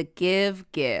 It's a give.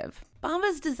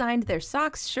 Bombas designed their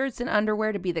socks, shirts, and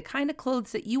underwear to be the kind of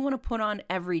clothes that you want to put on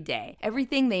every day.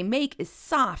 Everything they make is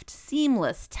soft,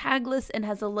 seamless, tagless, and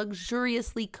has a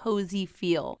luxuriously cozy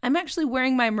feel. I'm actually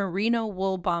wearing my merino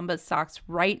wool Bombas socks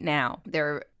right now.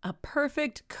 They're a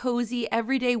perfect, cozy,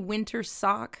 everyday winter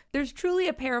sock. There's truly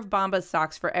a pair of Bombas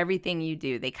socks for everything you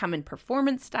do. They come in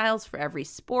performance styles for every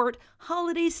sport,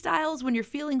 holiday styles when you're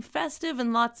feeling festive,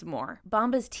 and lots more.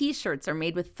 Bombas t-shirts are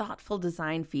made with thoughtful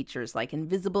design features like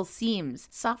invisible seams,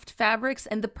 soft fabrics,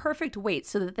 and the perfect weight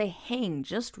so that they hang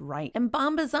just right. And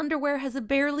Bombas underwear has a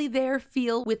barely there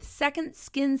feel with second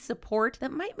skin support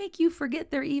that might make you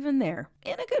forget they're even there,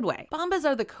 in a good way. Bombas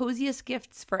are the coziest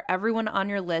gifts for everyone on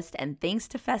your list, and thanks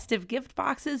to festive gift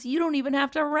boxes, you don't even have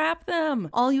to wrap them.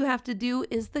 All you have to do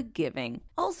is the giving.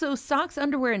 Also, socks,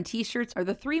 underwear, and t-shirts are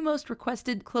the 3 most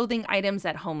requested clothing items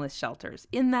at homeless shelters,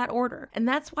 in that order. And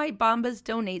that's why Bombas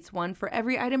donates one for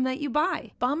every item that you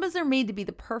buy. Bombas are made to be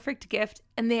the perfect gift,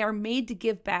 and they are made to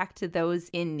give back to those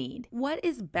in need. What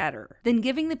is better than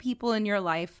giving the people in your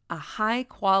life a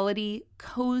high-quality,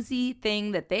 cozy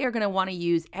thing that they are going to want to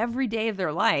use every day of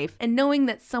their life, and knowing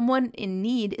that someone in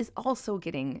need is also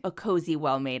getting a cozy,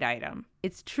 well-made item?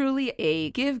 It's truly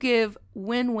a give,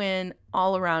 win-win,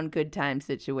 all-around good time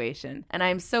situation. And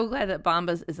I'm so glad that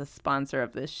Bombas is a sponsor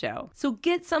of this show. So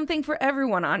get something for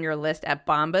everyone on your list at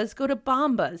Bombas. Go to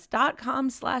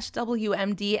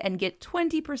bombas.com/WMD and get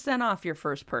 20% off your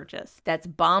first purchase. That's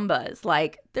Bombas,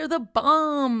 like they're the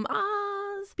bomb.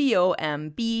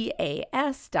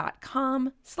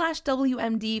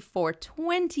 BOMBAS.com/WMD for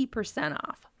 20%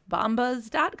 off.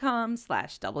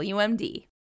 Bombas.com/WMD.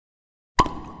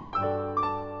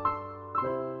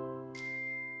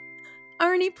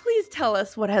 Arnie, please tell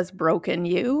us what has broken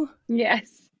you.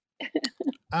 Yes.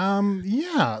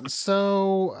 Yeah.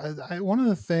 So one of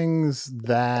the things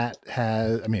that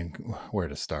has, I mean, where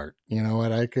to start? You know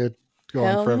what? I could go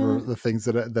on forever the things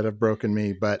that have broken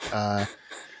me, but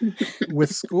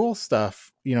with school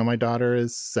stuff, you know, my daughter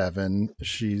is 7.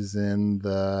 She's in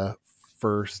the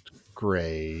 1st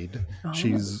grade. Oh.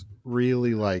 She's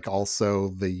really like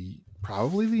also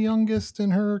probably the youngest in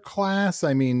her class.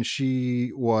 I mean,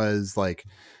 she was like,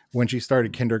 when she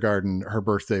started kindergarten, her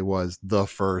birthday was the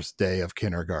first day of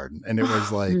kindergarten. And it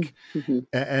was like,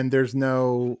 and there's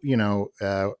no, you know,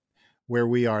 where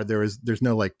we are, there's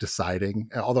no like deciding,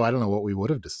 although I don't know what we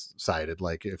would have decided,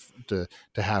 like if to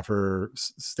have her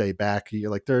stay back.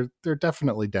 Like there are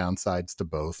definitely downsides to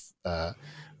both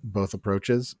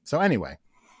approaches. So anyway,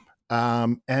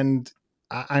 and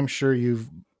I'm sure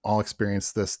you've all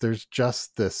experienced this. There's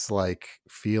just this like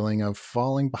feeling of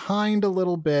falling behind a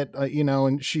little bit, you know,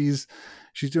 and she's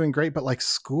doing great, but like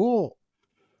school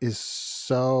is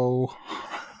so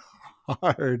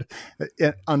hard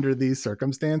under these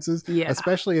circumstances,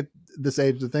 especially at this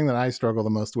age. The thing that I struggle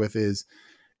the most with is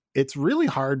it's really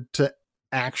hard to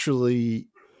actually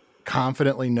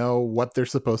confidently know what they're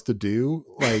supposed to do,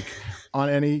 like on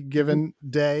any given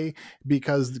day,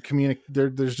 because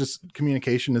there's just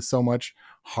communication is so much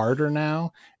harder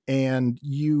now, and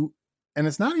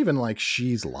it's not even like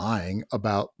she's lying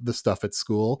about the stuff at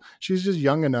school. She's just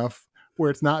young enough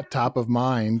where it's not top of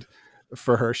mind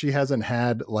for her. She hasn't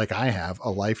had, like I have,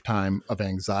 a lifetime of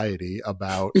anxiety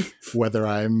about whether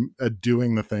I'm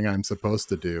doing the thing I'm supposed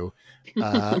to do.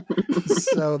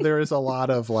 So there is a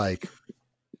lot of like,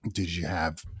 did you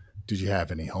have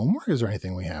any homework? Is there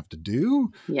anything we have to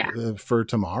do for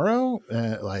tomorrow?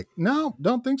 Like, no,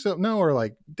 don't think so. No. Or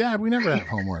like, Dad, we never have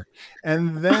homework.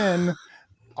 And then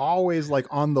always like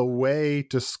on the way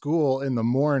to school in the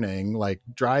morning, like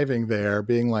driving there,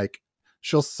 being like,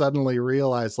 she'll suddenly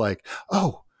realize like,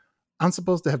 oh, I'm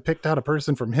supposed to have picked out a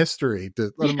person from history.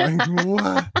 I'm like,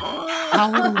 what?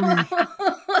 How do we...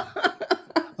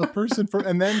 a person from,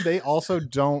 and then they also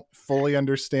don't fully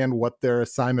understand what their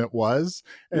assignment was,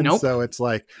 and so it's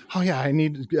like, oh yeah, I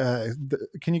need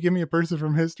can you give me a person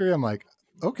from history? I'm like,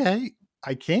 okay,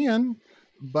 I can,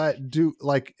 but can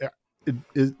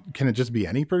it just be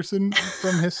any person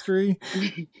from history?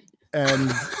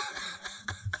 And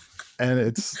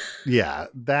it's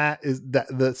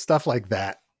the stuff like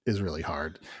that is really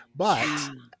hard. But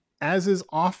as is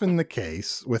often the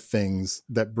case with things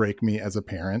that break me as a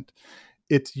parent,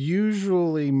 it's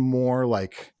usually more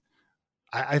like,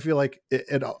 I feel like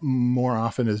it more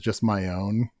often is just my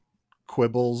own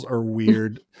quibbles or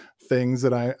weird things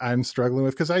that I'm struggling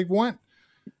with. Because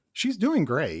she's doing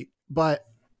great, but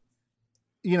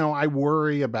you know, I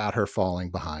worry about her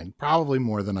falling behind, probably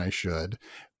more than I should.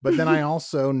 But then I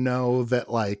also know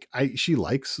that like she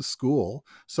likes school,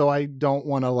 so I don't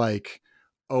want to like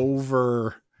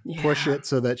over push it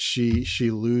so that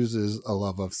she loses a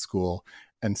love of school.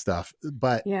 and stuff.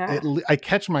 But Yeah. I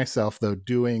catch myself though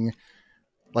doing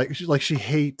like she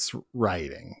hates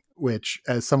writing, which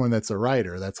as someone that's a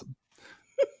writer, that's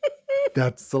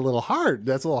a little hard.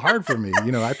 That's a little hard for me.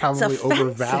 You know, I probably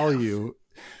overvalue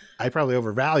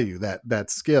that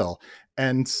skill.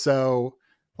 And so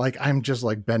like I'm just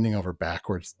like bending over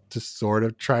backwards to sort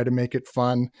of try to make it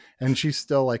fun. And she's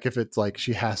still like, if it's like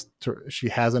she has to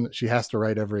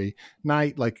write every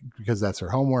night, like because that's her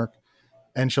homework.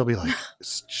 And she'll be like,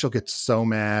 she'll get so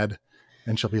mad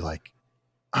and she'll be like,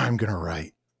 I'm gonna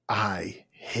write, I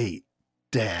hate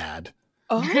Dad.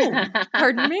 Oh,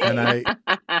 pardon me. And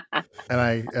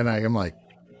I am like,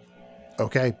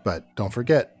 okay, but don't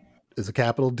forget, there's a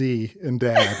capital D in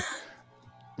Dad.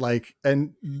 Like,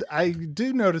 and I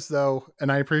do notice though,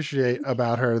 and I appreciate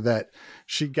about her that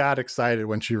she got excited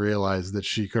when she realized that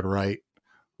she could write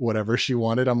whatever she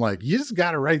wanted. I'm like, you just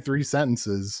got to write 3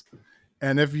 sentences.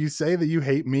 And if you say that you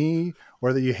hate me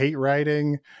or that you hate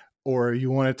writing or you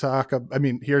want to talk, I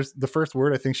mean, here's the first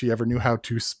word I think she ever knew how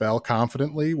to spell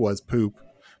confidently was poop,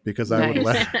 because I would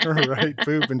let her write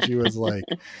poop and she was like,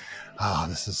 oh,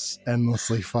 this is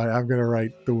endlessly fun. I'm going to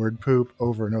write the word poop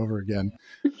over and over again.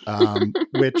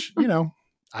 Which, you know,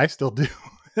 I still do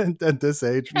at this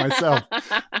age myself.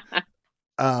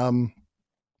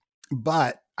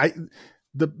 But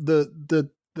the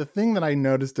thing that I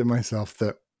noticed in myself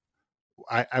that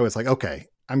I was like, okay,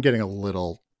 I'm getting a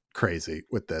little crazy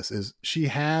with this is she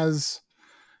has,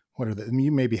 what are they?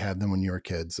 You maybe had them when you were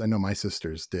kids. I know my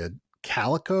sisters did.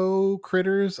 Calico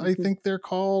critters, I think they're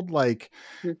called, like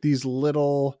these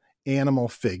little animal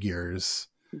figures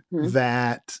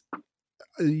that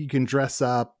you can dress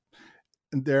up.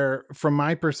 They're, from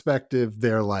my perspective,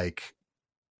 they're like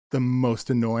the most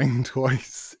annoying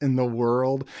toys in the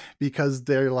world because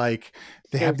they're like,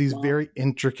 they have these very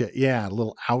intricate,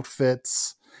 little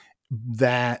outfits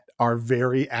that are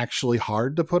very actually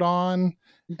hard to put on.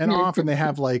 And often they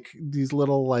have like these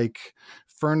little like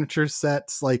furniture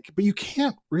sets, like, but you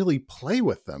can't really play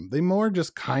with them. They more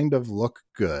just kind of look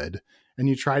good and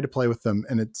you try to play with them.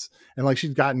 And like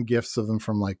she's gotten gifts of them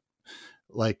from like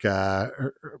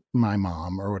my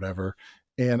mom or whatever.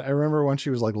 And I remember when she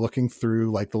was like looking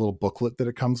through like the little booklet that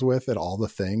it comes with at all the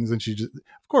things. And she just,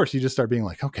 of course, you just start being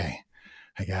like, okay,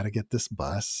 I got to get this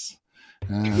bus.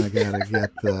 I got to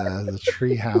get the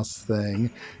treehouse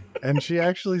thing. And she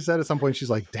actually said at some point,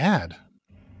 she's like, Dad,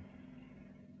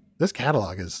 this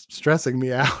catalog is stressing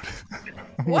me out.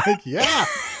 I'm like, yeah.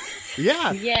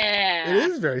 It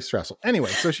is very stressful. Anyway,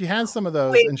 so she has some of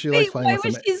those and she likes playing with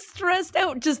them. Why was she stressed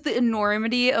out? Just the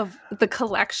enormity of the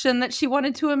collection that she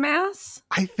wanted to amass?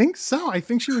 I think so. I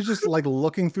think she was just like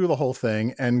looking through the whole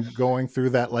thing and going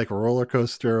through that like roller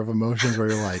coaster of emotions where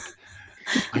you're like,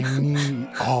 I need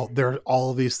there are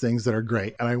all of these things that are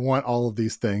great and I want all of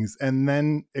these things. And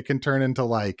then it can turn into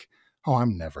like, oh,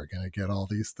 I'm never going to get all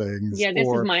these things. Yeah, this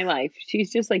is my life.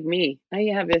 She's just like me.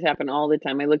 I have this happen all the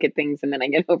time. I look at things and then I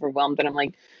get overwhelmed and I'm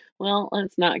like, well,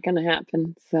 it's not going to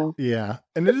happen. So yeah.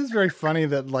 And it is very funny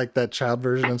that like that child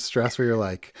version of stress where you're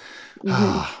like,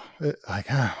 well, I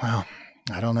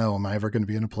don't know. Am I ever going to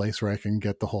be in a place where I can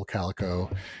get the whole Calico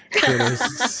critters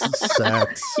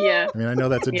sets? Yeah. I mean, I know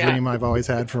that's a dream I've always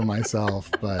had for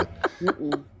myself, but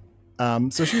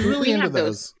so she's really into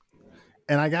those.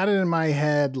 And I got it in my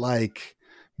head, like,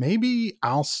 maybe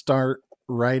I'll start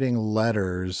writing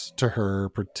letters to her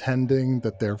pretending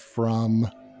that they're from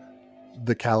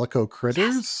the Calico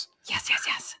critters. Yes.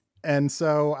 And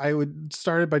so I would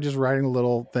start it by just writing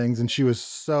little things. And she was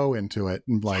so into it.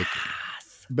 And like,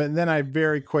 but then I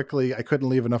very quickly, I couldn't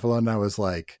leave enough alone. And I was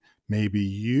like, maybe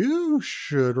you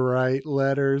should write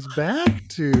letters back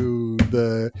to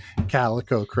the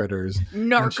Calico critters.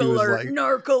 Narc alert.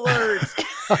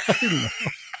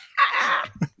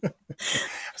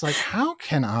 It's like, how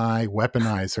can I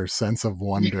weaponize her sense of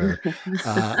wonder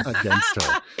against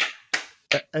her?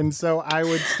 And so I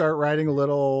would start writing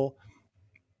little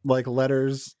like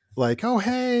letters like, oh,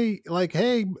 hey, like,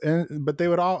 hey, but they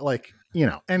would all like, you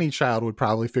know, any child would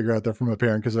probably figure out they're from a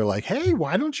parent because they're like, hey,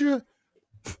 why don't you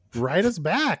write us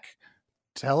back?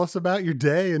 Tell us about your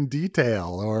day in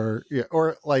detail.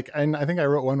 Or like, and I think I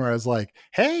wrote one where I was like,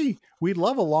 hey, we'd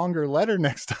love a longer letter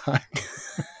next time.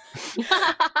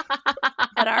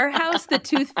 At our house, the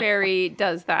Tooth Fairy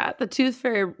does that. The Tooth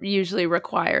Fairy usually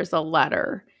requires a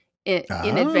letter in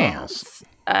advance.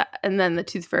 And then the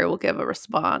Tooth Fairy will give a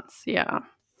response. Yeah.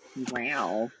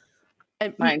 Wow.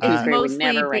 My Tooth Fairy would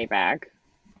never write back.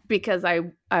 Because I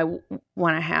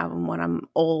want to have them when I'm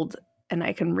old and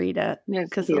I can read it.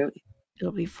 Because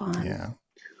it'll be fun. Yeah.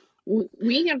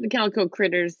 We have the Calico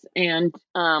critters and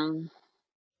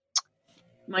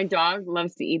My dog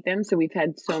loves to eat them, so we've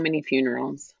had so many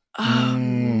funerals. Oh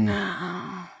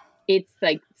no. It's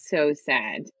like so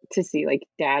sad to see like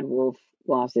Dad Wolf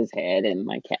lost his head and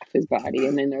like half his body,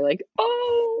 and then they're like,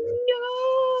 oh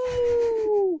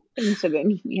no. And so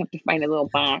then you have to find a little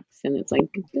box and it's like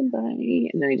goodbye.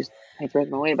 And then I throw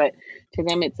them away. But to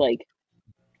them it's like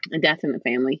a death in the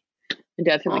family. A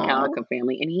death in the Calico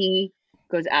family. And he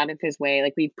goes out of his way.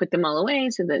 Like we put them all away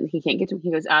so that he can't get to them.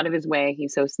 He goes out of his way.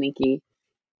 He's so sneaky.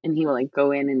 And he will like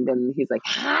go in and then he's like,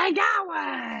 I got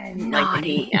one.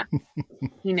 Naughty. Like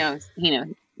he knows.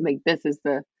 Like this is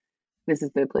the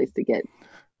place to get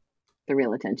the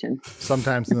real attention.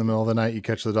 Sometimes in the middle of the night you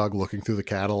catch the dog looking through the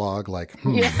catalog like,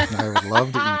 I would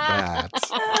love to eat that.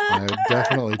 I would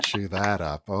definitely chew that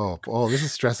up. Oh, this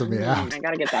is stressing me out. I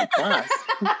gotta get that bus.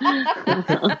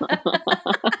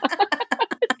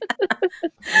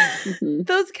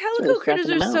 Those calico critters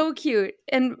are so cute.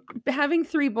 And having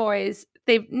 3 boys,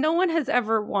 no one has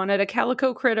ever wanted a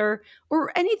calico critter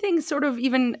or anything sort of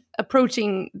even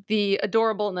approaching the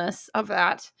adorableness of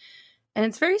that. And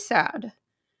it's very sad.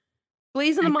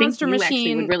 Blaze and the Monster Machine.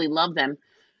 Actually would really love them.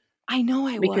 I know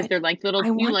I would. Because they're like little,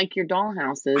 like your doll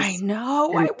houses. I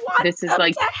know. I want them to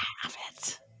have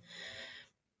it.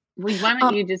 Well, why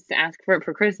don't you just ask for it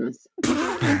for Christmas?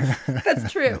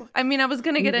 That's true. I mean, I was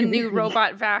going to get a new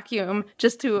robot vacuum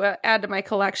just to add to my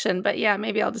collection. But yeah,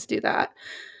 maybe I'll just do that.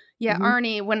 Yeah,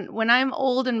 Arnie, when I'm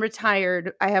old and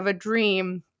retired, I have a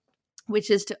dream, which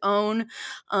is to own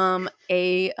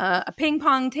a ping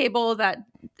pong table that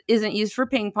isn't used for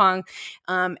ping pong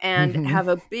and have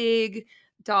a big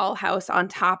dollhouse on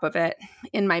top of it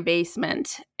in my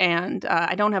basement. And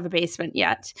I don't have a basement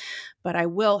yet, but I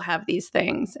will have these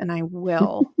things, and I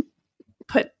will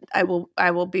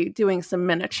I will be doing some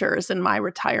miniatures in my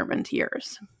retirement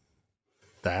years.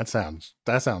 That sounds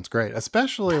great.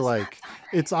 Especially like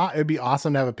it'd be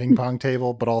awesome to have a ping pong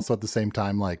table, but also at the same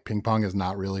time, like ping pong is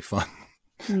not really fun.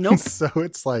 Nope. So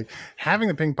it's like having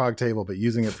the ping pong table, but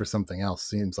using it for something else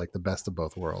seems like the best of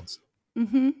both worlds.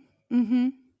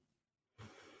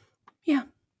 Yeah.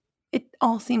 It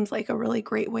all seems like a really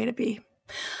great way to be.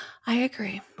 I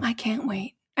agree. I can't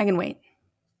wait. I can wait,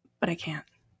 but I can't.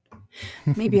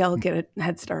 Maybe I'll get a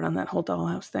head start on that whole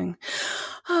dollhouse thing.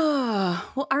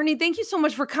 Well, Arnie, thank you so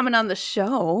much for coming on the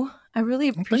show. I really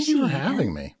appreciate Thank you for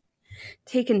having me.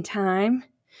 Taking time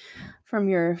from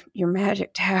your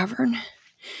magic tavern.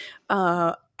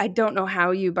 I don't know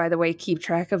how you, by the way, keep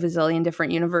track of a zillion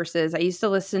different universes. I used to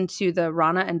listen to the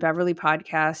Rana and Beverly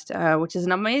podcast, which is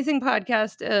an amazing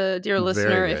podcast, dear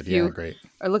listener. If you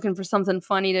are looking for something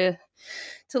funny to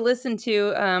listen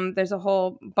to, there's a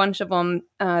whole bunch of them.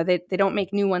 They don't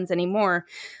make new ones anymore,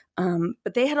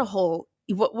 but they had a whole.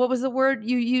 What was the word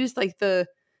you used? Like the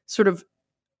sort of.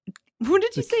 What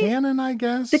did you say? Canon, I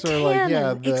guess. The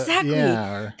canon, exactly.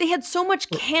 Yeah, they had so much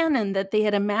canon that they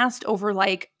had amassed over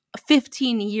like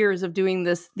 15 years of doing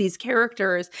these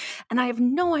characters, and I have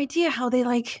no idea how they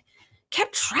like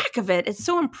kept track of it. It's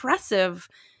so impressive.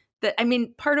 That, I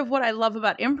mean, part of what I love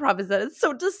about improv is that it's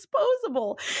so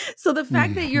disposable. So the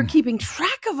fact that you're keeping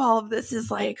track of all of this is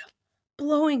like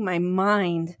blowing my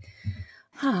mind.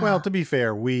 Well, to be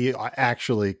fair, we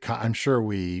actually, I'm sure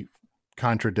we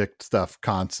contradict stuff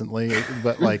constantly,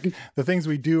 but like the things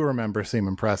we do remember seem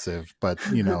impressive, but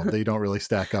they don't really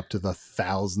stack up to the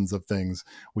thousands of things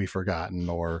we've forgotten,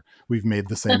 or we've made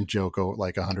the same joke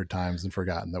like 100 times and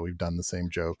forgotten that we've done the same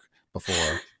joke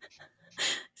before.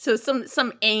 So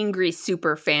some angry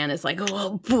super fan is like,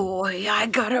 oh boy, I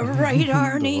gotta write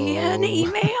Arnie an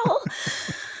email.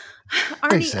 Arnie,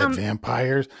 they said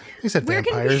vampires. They said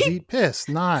vampires eat piss,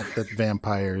 not that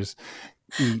vampires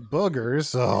eat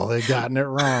boogers. Oh, they've gotten it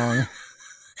wrong.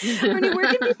 Arnie,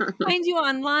 where can people find you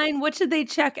online? What should they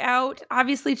check out?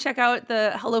 Obviously, check out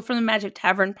the Hello from the Magic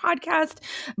Tavern podcast.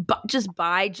 But just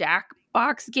buy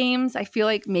Jackbox games. I feel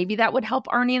like maybe that would help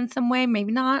Arnie in some way.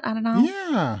 Maybe not. I don't know.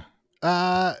 Yeah.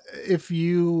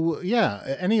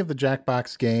 Any of the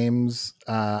Jackbox games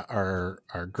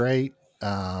are great.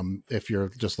 If you're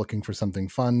just looking for something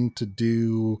fun to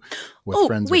do with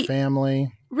friends or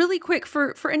family. Really quick,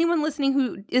 for anyone listening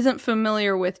who isn't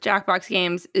familiar with Jackbox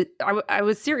games, I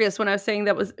was serious when I was saying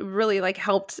that was really like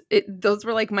helped. Those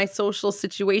were like my social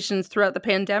situations throughout the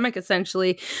pandemic,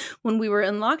 essentially. When we were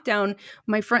in lockdown,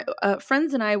 my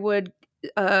friends and I would,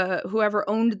 whoever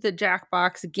owned the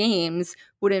Jackbox games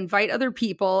would invite other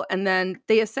people, and then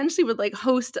they essentially would like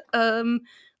host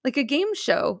like a game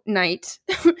show night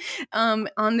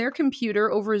on their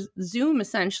computer over Zoom,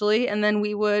 essentially. And then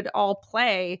we would all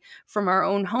play from our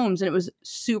own homes. And it was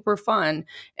super fun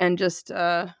and just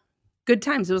good good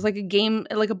times. It was like a game,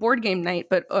 like a board game night,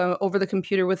 but over the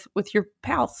computer with your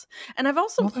pals. And I've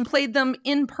also played them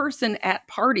in person at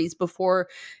parties before,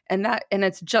 and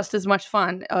it's just as much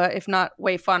fun, if not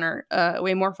way funner,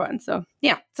 way more fun. So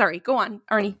yeah, sorry, go on,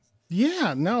 Arnie.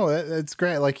 Yeah, no, it's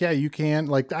great. Like, yeah, you can,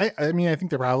 like, I mean, I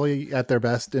think they're probably at their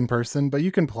best in person, but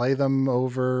you can play them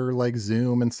over like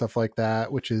Zoom and stuff like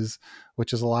that, which is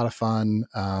a lot of fun.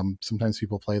 Sometimes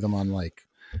people play them on like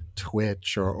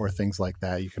Twitch or things like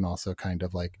that. You can also kind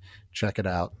of like check it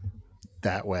out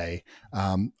that way.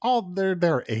 There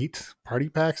are 8 party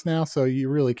packs now, so you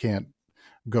really can't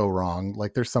go wrong.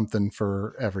 Like, there's something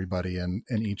for everybody in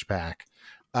each pack.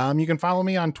 You can follow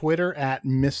me on Twitter at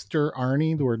Mr.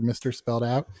 Arnie, the word Mr. spelled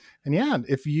out. And yeah,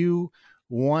 if you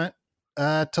want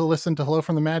to listen to Hello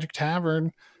from the Magic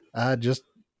Tavern, just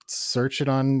search it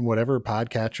on whatever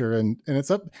podcatcher, and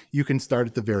it's up. You can start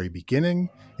at the very beginning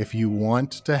if you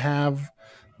want to have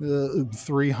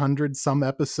 300 some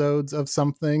episodes of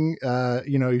something.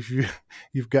 If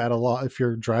you've got a lot, if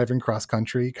you're driving cross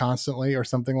country constantly or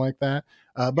something like that.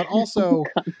 But also,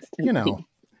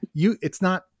 it's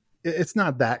not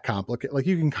that complicated. Like,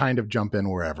 you can kind of jump in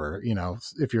wherever,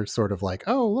 if you're sort of like,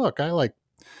 oh, look, I like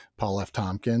Paul F.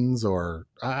 Tompkins, or,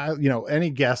 any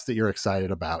guest that you're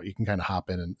excited about, you can kind of hop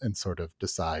in and sort of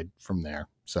decide from there.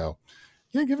 So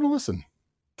yeah, give it a listen.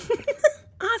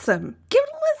 Awesome. Give it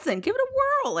a listen. Give it a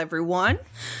whirl, everyone.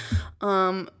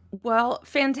 Well,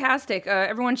 fantastic.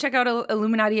 Everyone check out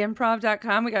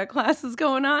IlluminatiImprov.com. We got classes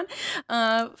going on.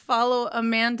 Follow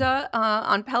Amanda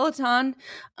on Peloton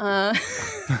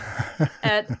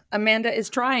at Amanda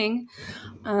is Trying.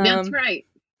 That's right.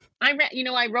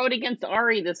 I rode against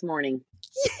Ari this morning.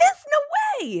 Yes, no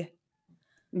way.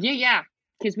 Yeah.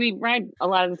 Because we ride a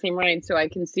lot of the same rides, so I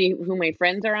can see who my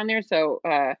friends are on there. So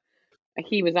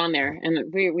he was on there,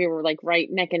 and we were like right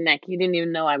neck and neck. He didn't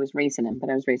even know I was racing him, but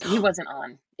I was racing. He wasn't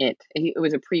on it. It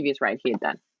was a previous ride he had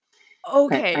done.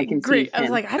 Okay, I can great. I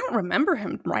was like, I don't remember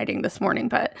him riding this morning,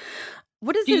 but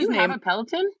what is his name? Do you have a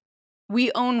Peloton?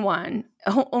 We own one.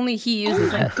 Only he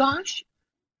uses it. Oh my gosh.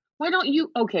 Why don't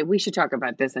you? Okay, we should talk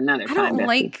about this another time. I don't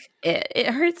like it. It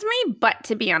hurts my butt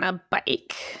to be on a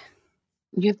bike.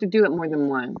 You have to do it more than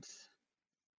once.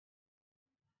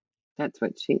 That's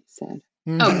what she said.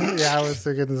 Oh yeah, I was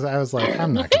thinking this. I was like,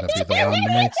 I'm not going to be the one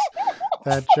that makes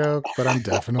that joke, but I'm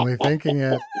definitely thinking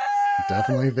it.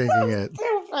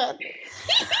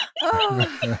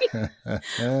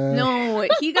 No,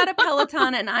 he got a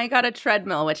Peloton and I got a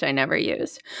treadmill, which I never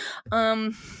use.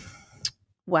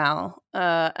 Well,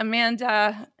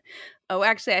 Amanda. Oh,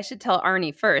 actually, I should tell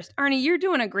Arnie first. Arnie, you're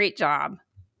doing a great job.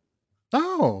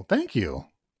 Oh, thank you.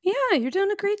 Yeah, you're doing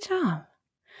a great job.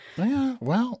 Yeah,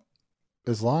 well,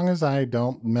 as long as I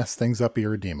don't mess things up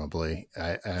irredeemably,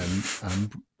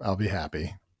 I'll be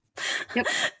happy. Yep.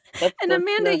 And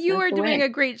Amanda, you are doing a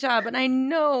great job, and I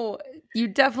know you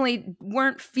definitely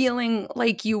weren't feeling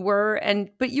like you were,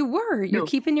 but you were. You're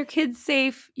keeping your kids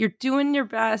safe. You're doing your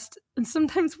best, and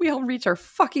sometimes we all reach our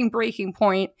fucking breaking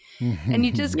point, and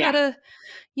you just gotta,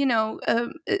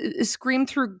 scream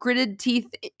through gritted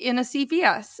teeth in a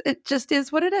CVS. It just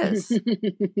is what it is.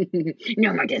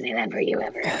 No more Disneyland for you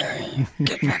ever.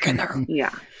 Get back in there.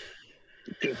 Yeah.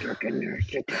 Get back in there.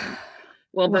 Sit down.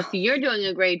 Well, Buffy, you're doing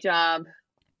a great job.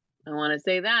 I want to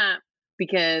say that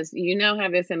because you now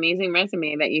have this amazing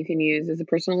resume that you can use as a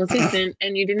personal assistant,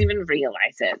 and you didn't even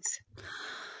realize it.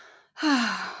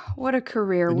 What a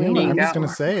career I'm just going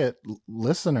to say it,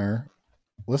 listener,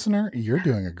 you're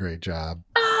doing a great job.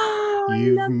 Oh,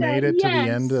 you've made it to the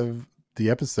end of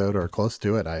the episode, or close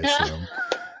to it, I assume.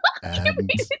 And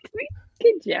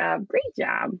good job, great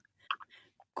job.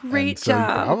 Great so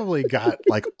job. You probably got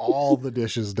like all the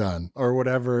dishes done, or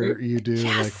whatever you do,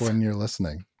 like when you're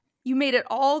listening. You made it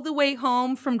all the way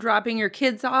home from dropping your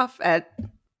kids off at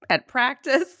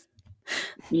practice.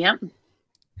 Yep.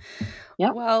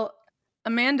 Well,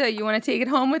 Amanda, you want to take it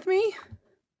home with me?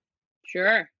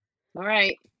 Sure. All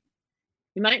right.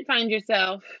 You might find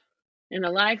yourself in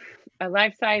a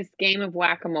life-sized game of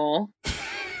whack-a-mole,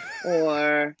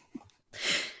 or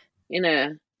in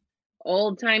a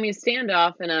old-timey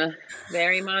standoff in a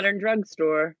very modern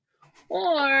drugstore,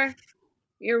 or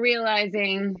you're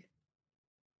realizing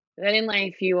that in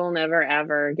life you will never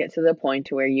ever get to the point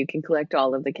to where you can collect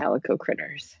all of the calico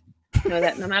critters. Know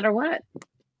that no matter what,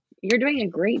 you're doing a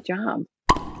great job.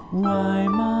 Why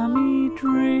Mommy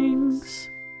Drinks.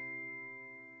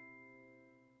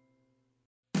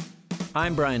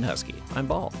 I'm Brian Husky. I'm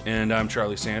bald. And I'm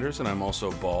Charlie Sanders, and I'm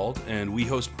also bald. And we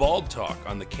host Bald Talk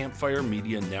on the Campfire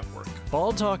Media Network.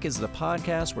 Bald Talk is the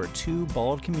podcast where two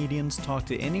bald comedians talk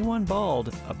to anyone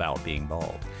bald about being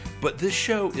bald. But this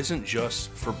show isn't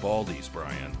just for baldies,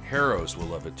 Brian. Heroes will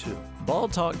love it too.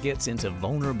 Bald Talk gets into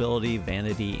vulnerability,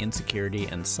 vanity, insecurity,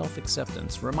 and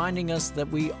self-acceptance, reminding us that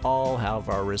we all have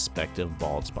our respective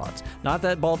bald spots. Not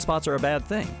that bald spots are a bad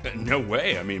thing. No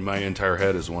way. I mean, my entire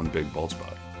head is one big bald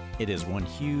spot. It is one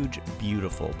huge,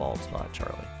 beautiful bald spot,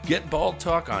 Charlie. Get Bald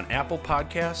Talk on Apple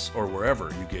Podcasts or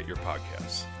wherever you get your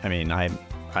podcasts. I mean, I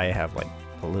have like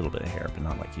a little bit of hair, but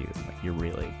not like you. Like, you're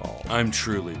really bald. I'm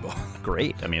truly bald.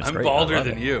 Great. I mean, it's I'm great. balder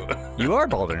than you. You are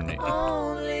balder than me.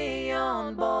 Only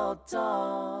on Bald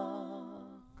Talk.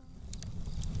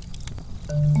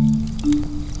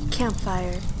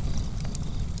 Campfire.